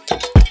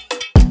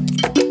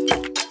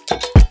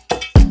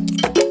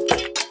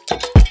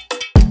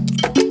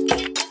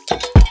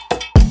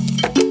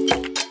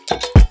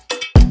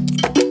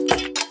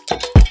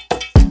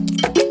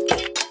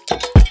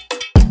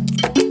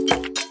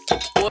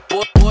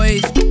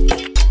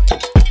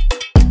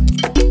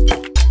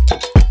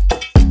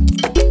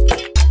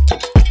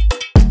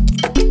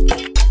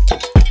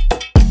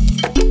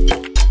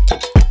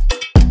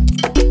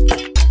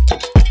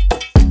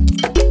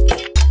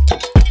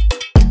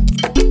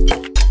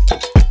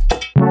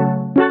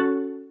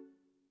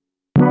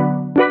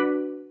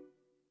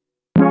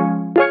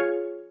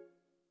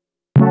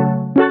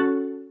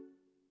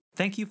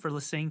 Thank you for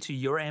listening to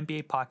Your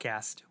NBA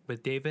Podcast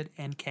with David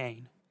and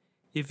Kayne.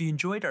 If you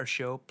enjoyed our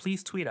show,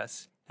 please tweet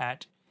us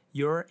at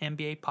Your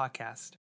NBA Podcast.